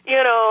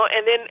 and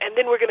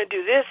then we're going to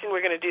do this, and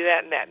we're going to do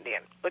that and that and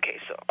then. Okay,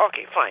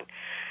 fine.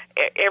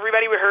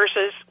 Everybody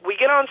rehearses. We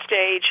get on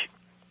stage,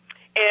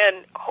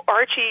 and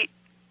Archie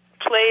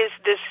plays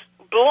this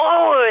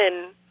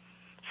blowing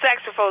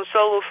saxophone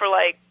solo for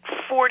like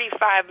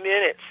 45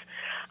 minutes.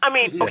 I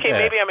mean, okay,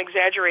 maybe I'm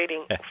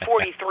exaggerating,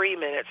 43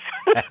 minutes.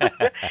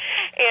 And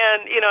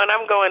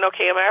I'm going,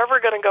 okay, am I ever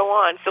going to go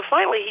on? So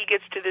finally he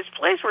gets to this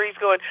place where he's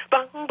going,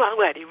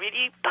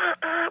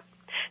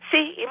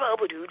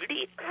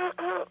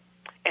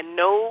 and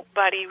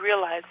nobody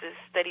realizes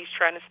that he's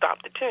trying to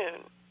stop the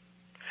tune.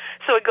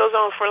 So it goes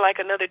on for like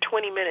another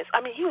 20 minutes.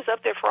 I mean, he was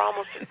up there for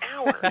almost an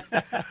hour.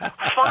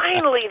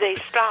 Finally they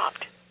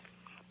stopped.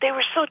 They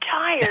were so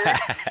tired.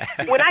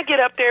 When I get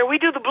up there, we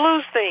do the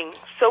blues thing.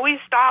 So we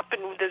stop,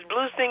 and this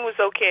blues thing was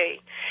okay.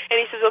 And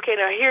he says, "Okay,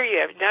 now here you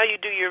have. Now you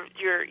do your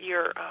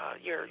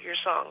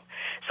song."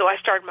 So I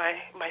start my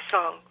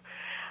song.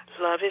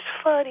 Love is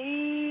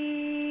funny,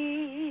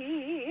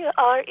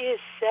 or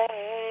is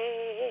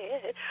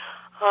sad,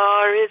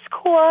 or it's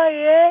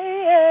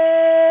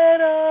quiet,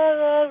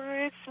 or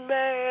it's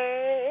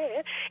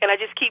mad. And I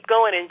just keep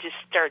going, and it just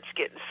starts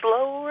getting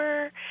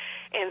slower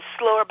and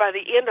slower. By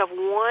the end of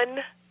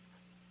one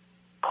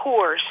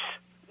course,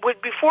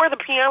 before the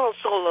piano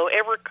solo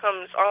ever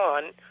comes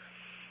on,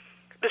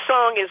 the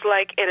song is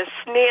like at a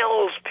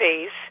snail's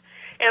pace,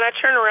 and I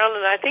turn around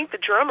and I think the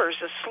drummer's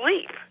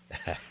asleep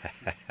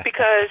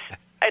because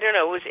I don't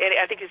know. It was Eddie,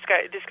 I think this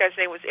guy's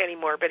name was Eddie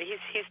Moore, but he's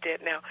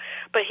dead now.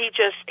 But he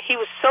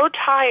was so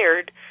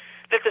tired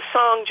that the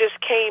song just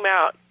came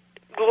out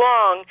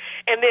long,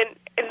 and then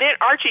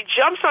Archie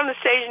jumps on the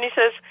stage and he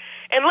says,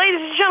 And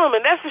ladies and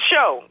gentlemen, that's the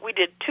show. We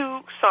did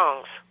 2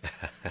 songs.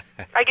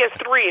 I guess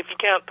 3 if you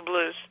count the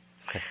blues.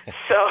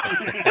 So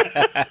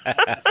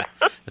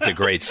That's a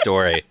great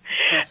story.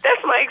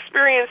 That's my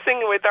experience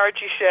singing with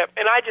Archie Shepp,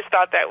 and I just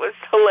thought that was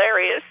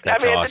hilarious.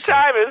 That's At awesome. the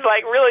time, it was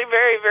like really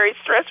very, very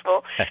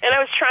stressful, and I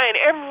was trying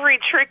every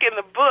trick in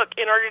the book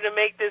in order to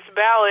make this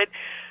ballad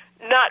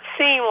not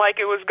seem like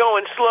it was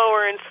going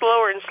slower and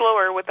slower and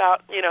slower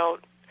without,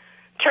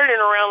 turning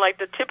around like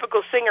the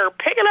typical singer,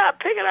 pick it up,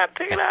 pick it up,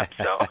 pick it up.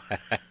 So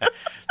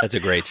That's a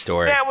great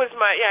story. that was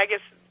I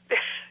guess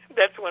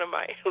that's one of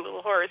my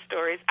little horror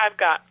stories. I've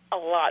got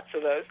lots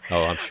of those.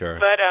 Oh, I'm sure.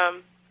 But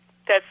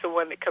that's the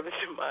one that comes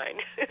to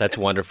mind. That's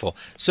wonderful.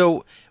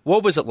 So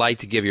what was it like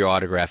to give your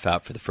autograph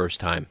out for the first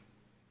time?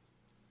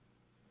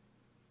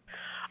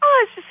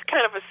 Oh, it's just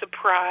kind of a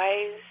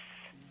surprise.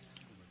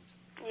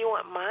 You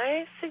want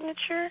my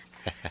signature?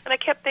 And I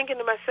kept thinking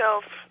to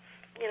myself,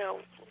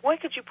 what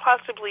could you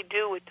possibly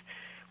do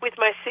with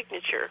my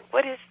signature?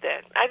 What is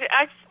that?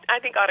 I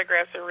think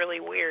autographs are really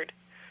weird.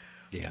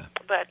 Yeah.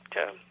 But,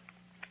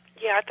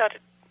 I thought,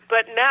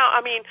 but now,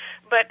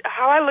 but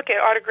how I look at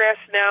autographs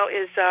now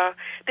is,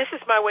 this is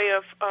my way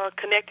of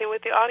connecting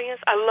with the audience.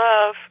 I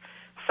love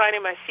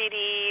signing my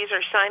CDs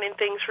or signing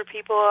things for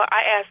people.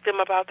 I ask them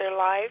about their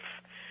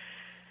life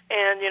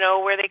and,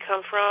 where they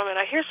come from, and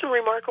I hear some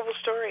remarkable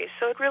stories.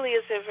 So it really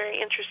is very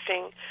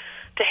interesting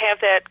to have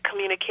that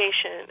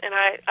communication, and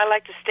I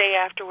like to stay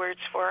afterwards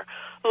for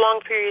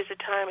long periods of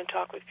time and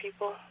talk with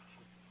people.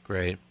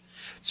 Great.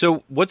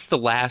 So what's the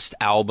last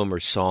album or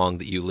song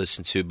that you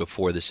listened to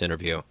before this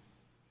interview?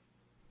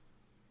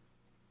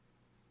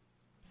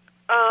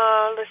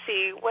 Let's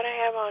see. What I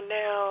have on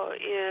now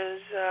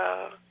is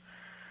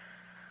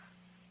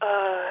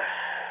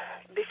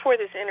before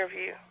this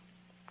interview.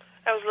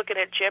 I was looking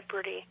at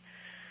Jeopardy.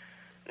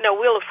 No,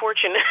 Wheel of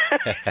Fortune.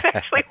 That's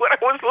actually what I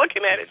was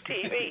looking at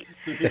TV.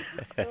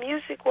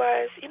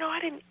 Music-wise,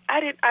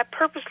 I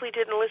purposely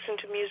didn't listen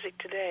to music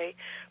today,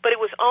 but it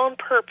was on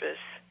purpose.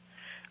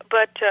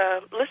 But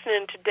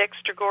listening to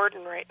Dexter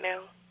Gordon right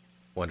now.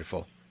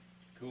 Wonderful.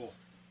 Cool.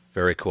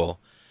 Very cool.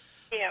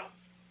 Yeah.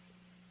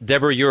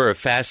 Deborah, you're a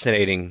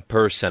fascinating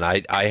person.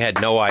 I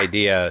had no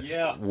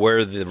idea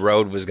where the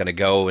road was going to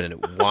go, and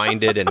it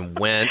winded and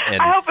went.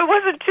 And I hope it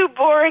wasn't too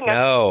boring.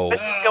 No.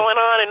 It's going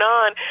on and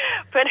on.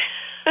 But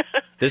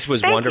this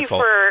was thank wonderful.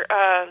 You for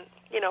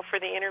for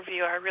the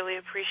interview. I really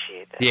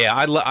appreciate that. Yeah,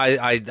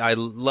 I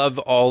love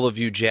all of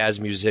you jazz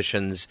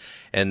musicians,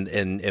 and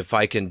if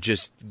I can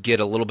just get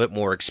a little bit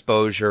more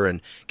exposure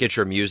and get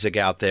your music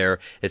out there,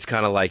 it's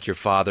kind of like your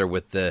father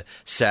with the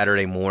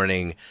Saturday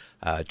morning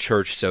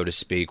church, so to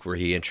speak, where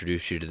he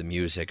introduced you to the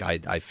music.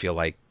 I feel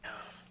like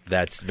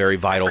that's very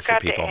vital for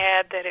people. I forgot to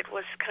add that it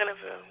was kind of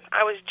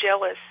I was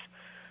jealous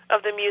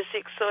of the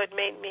music, so it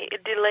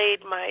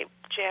delayed my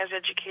jazz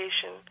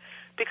education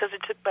because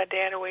it took my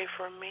dad away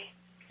from me.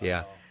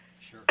 Yeah.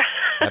 Sure.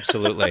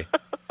 Absolutely.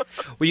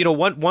 Well,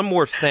 one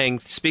more thing,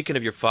 speaking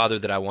of your father,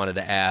 that I wanted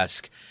to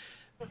ask,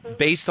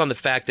 based on the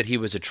fact that he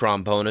was a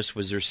trombonist,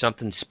 was there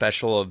something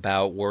special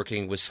about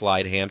working with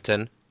Slide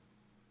Hampton?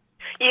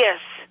 Yes,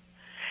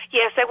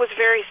 that was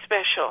very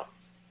special.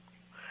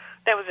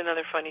 That was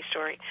another funny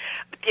story.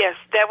 Yes,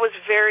 that was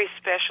very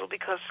special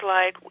because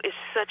Slide is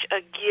such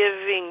a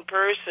giving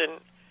person.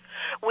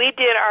 We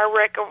did our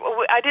record.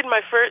 I did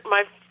my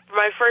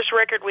first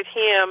record with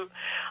him.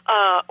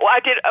 I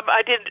did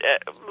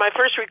my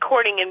first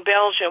recording in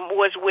Belgium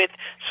was with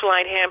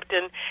Slide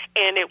Hampton,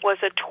 and it was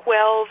a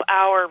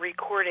 12-hour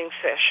recording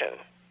session.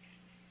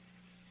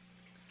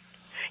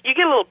 You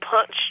get a little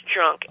punch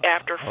drunk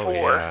after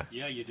 4.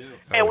 Yeah, you do.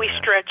 And we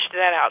stretched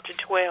that out to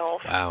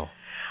 12. Wow.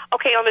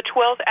 Okay, on the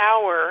 12th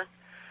hour,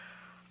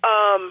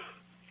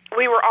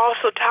 we were all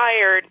so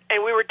tired,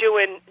 and we were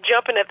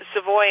jumping at the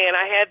Savoy, and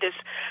I had this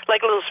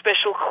little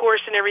special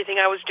course and everything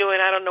I was doing.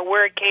 I don't know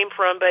where it came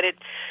from, but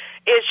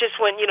it's just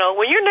when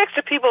you're next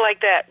to people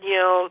like that,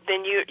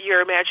 then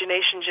your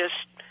imagination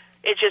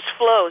just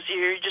flows.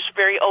 You're just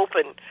very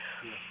open.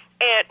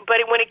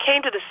 But when it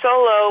came to the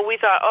solo, we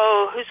thought,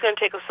 oh, who's going to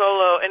take a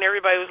solo? And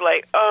everybody was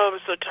like, oh, I'm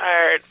so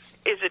tired.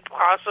 Is it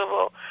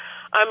possible?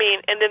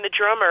 And then the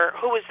drummer,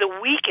 who was the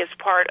weakest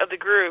part of the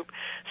group,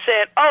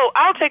 said, oh,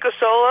 I'll take a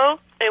solo.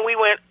 And we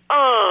went,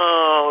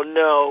 oh,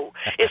 no,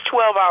 it's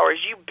 12 hours.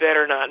 You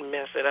better not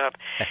mess it up.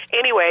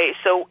 Anyway,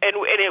 so and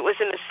it was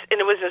in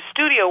a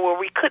studio where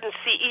we couldn't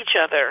see each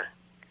other.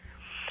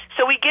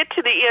 So we get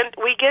to the end.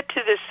 We get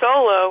to the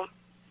solo,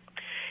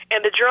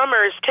 and the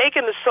drummer is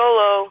taking the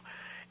solo,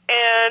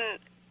 and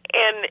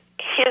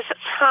his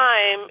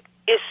time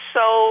is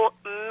so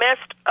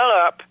messed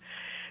up.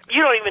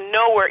 You don't even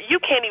know where. You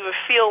can't even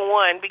feel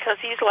one because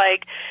he's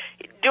like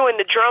doing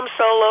the drum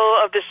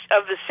solo of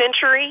the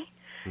century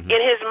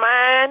in his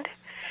mind,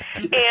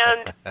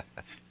 and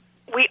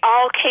we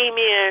all came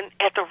in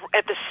at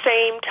the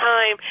same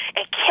time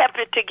and kept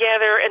it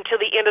together until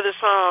the end of the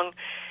song.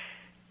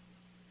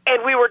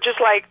 And we were just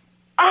like,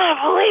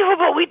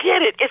 unbelievable, we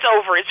did it. It's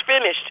over. It's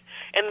finished.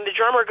 And the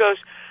drummer goes,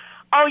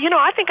 Oh,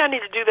 I think I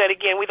need to do that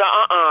again. We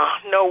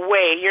thought, no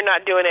way, you're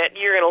not doing it.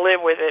 You're going to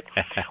live with it.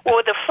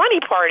 Well, the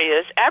funny part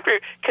is,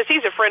 because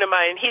he's a friend of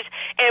mine,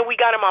 and we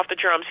got him off the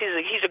drums.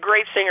 He's a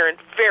great singer and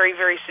very,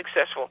 very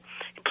successful.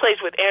 He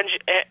plays with Angela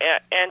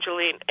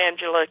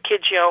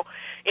Kidjo.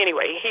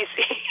 Anyway,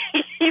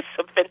 he's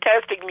a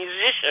fantastic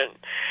musician.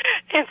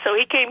 And so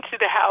he came to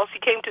the house, he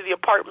came to the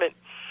apartment,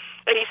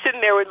 and he's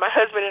sitting there with my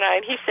husband and I,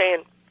 and he's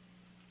saying,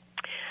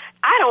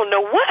 I don't know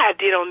what I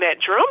did on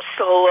that drum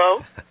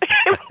solo.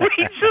 And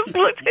we just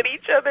looked at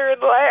each other and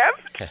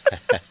laughed.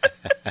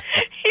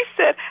 He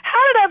said,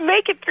 how did I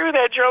make it through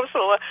that drum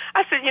solo?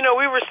 I said,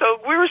 we were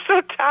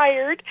so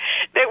tired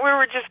that we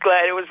were just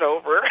glad it was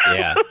over.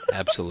 Yeah,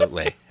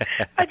 absolutely.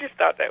 I just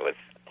thought that was...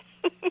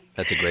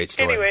 That's a great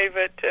story. Anyway,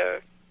 but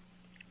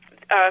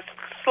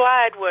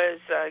Slide was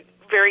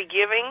very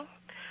giving.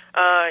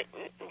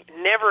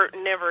 Never,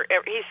 ever.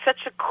 He's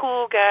such a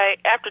cool guy.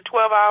 After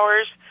 12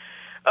 hours,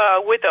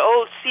 with an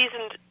old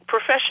seasoned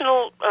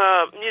professional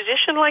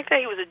musician like that,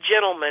 he was a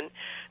gentleman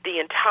the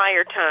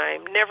entire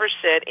time. Never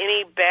said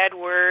any bad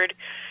word.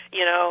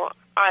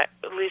 At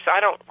least I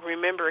don't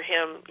remember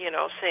him,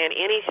 saying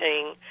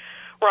anything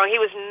wrong. He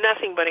was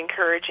nothing but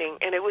encouraging,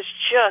 and it was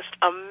just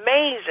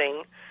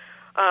amazing,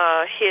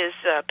 his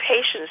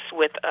patience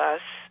with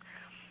us.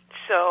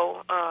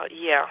 So,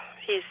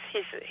 he's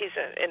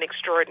an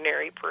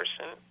extraordinary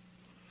person.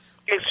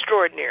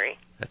 Extraordinary.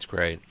 That's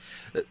great.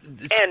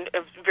 And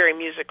very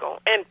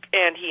musical. And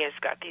he has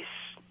got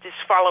this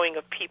following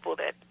of people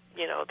that,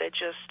 that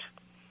just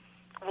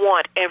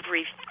want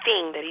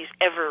everything that he's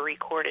ever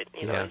recorded.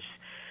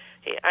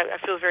 I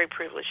feel very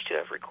privileged to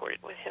have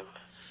recorded with him.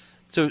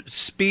 So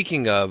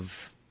speaking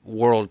of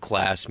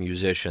world-class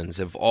musicians,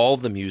 of all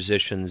the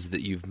musicians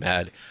that you've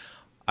met,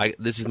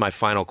 this is my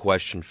final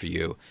question for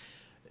you.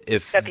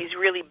 Got these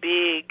really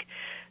big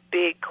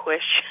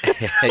questions.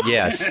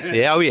 Yes.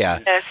 Yeah, oh, yeah.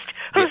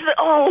 Who's the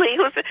only?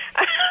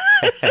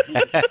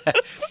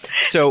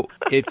 So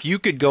if you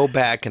could go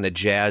back in a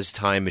jazz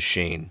time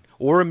machine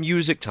or a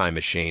music time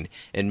machine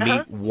and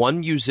meet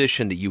one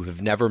musician that you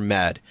have never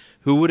met,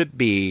 who would it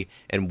be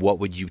and what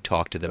would you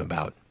talk to them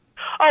about?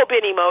 Oh,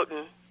 Benny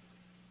Moten.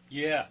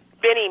 Yeah.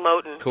 Benny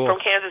Moten. Cool. From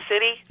Kansas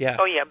City? Yeah.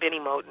 Oh, yeah, Benny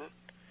Moten.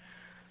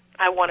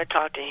 I want to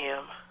talk to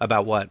him.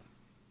 About what?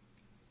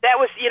 That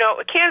was,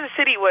 Kansas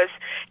City was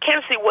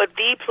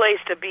the place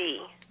to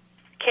be.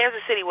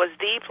 Kansas City was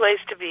the place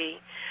to be.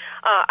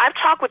 I've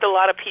talked with a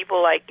lot of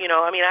people, I've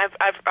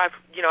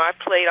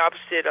played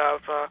opposite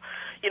of,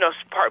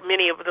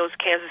 many of those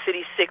Kansas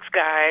City Six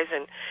guys,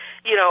 and,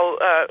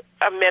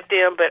 I met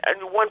them, but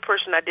one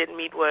person I didn't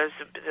meet was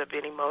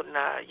Benny Moten.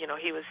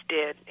 He was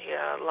dead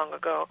long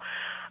ago.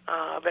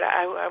 But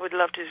I would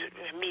love to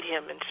meet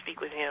him and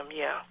speak with him,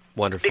 yeah.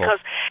 Wonderful.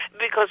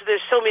 Because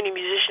there's so many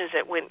musicians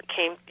that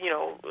came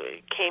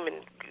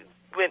and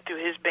went through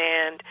his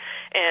band,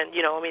 and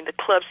the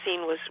club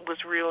scene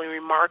was really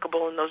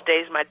remarkable in those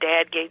days. My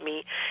dad gave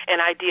me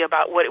an idea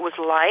about what it was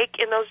like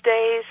in those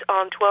days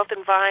on 12th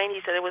and Vine.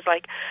 He said it was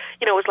like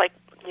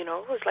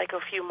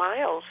a few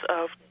miles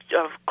of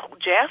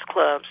jazz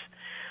clubs,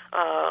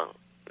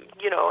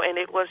 and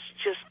it was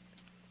just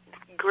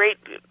great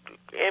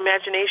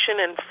imagination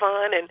and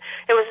fun, and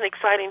it was an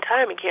exciting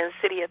time in Kansas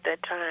City at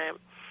that time.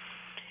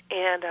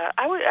 And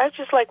I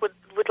just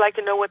would like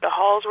to know what the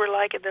halls were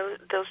like at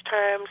those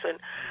times, and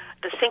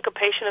the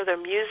syncopation of their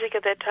music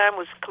at that time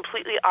was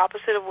completely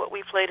opposite of what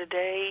we play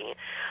today.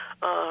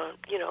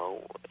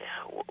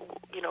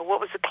 What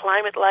was the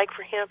climate like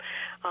for him?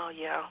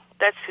 Yeah,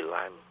 that's who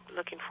I'm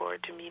looking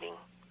forward to meeting.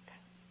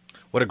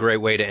 What a great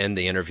way to end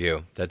the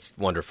interview. That's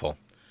wonderful.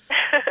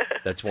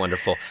 That's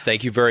wonderful.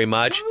 Thank you very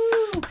much.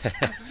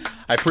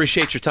 I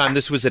appreciate your time.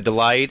 This was a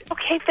delight.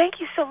 Okay, thank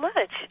you so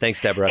much. Thanks,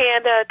 Deborah.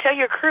 And tell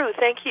your crew,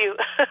 thank you.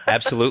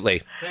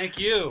 Absolutely. Thank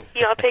you.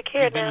 Y'all take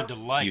care You've now. been a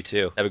delight. You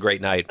too. Have a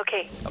great night.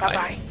 Okay, Bye-bye.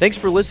 bye-bye. Thanks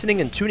for listening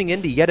and tuning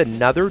in to yet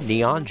another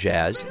Neon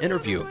Jazz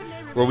interview,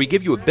 where we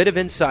give you a bit of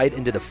insight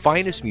into the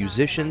finest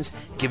musicians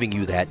giving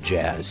you that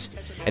jazz.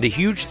 And a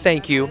huge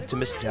thank you to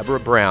Miss Deborah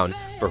Brown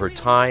for her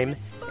time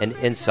and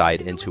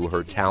insight into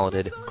her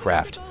talented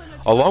craft,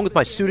 along with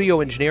my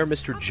studio engineer,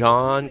 Mr.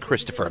 John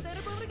Christopher.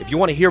 If you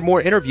want to hear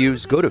more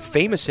interviews, go to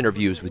Famous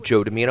Interviews with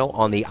Joe Domino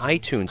on the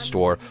iTunes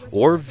Store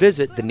or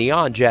visit the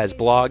Neon Jazz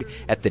blog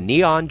at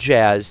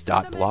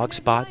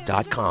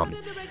theneonjazz.blogspot.com.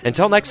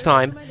 Until next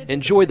time,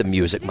 enjoy the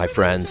music, my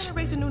friends.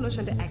 Raise a new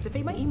notion to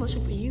activate my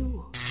emotion for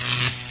you.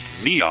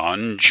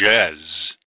 Neon Jazz.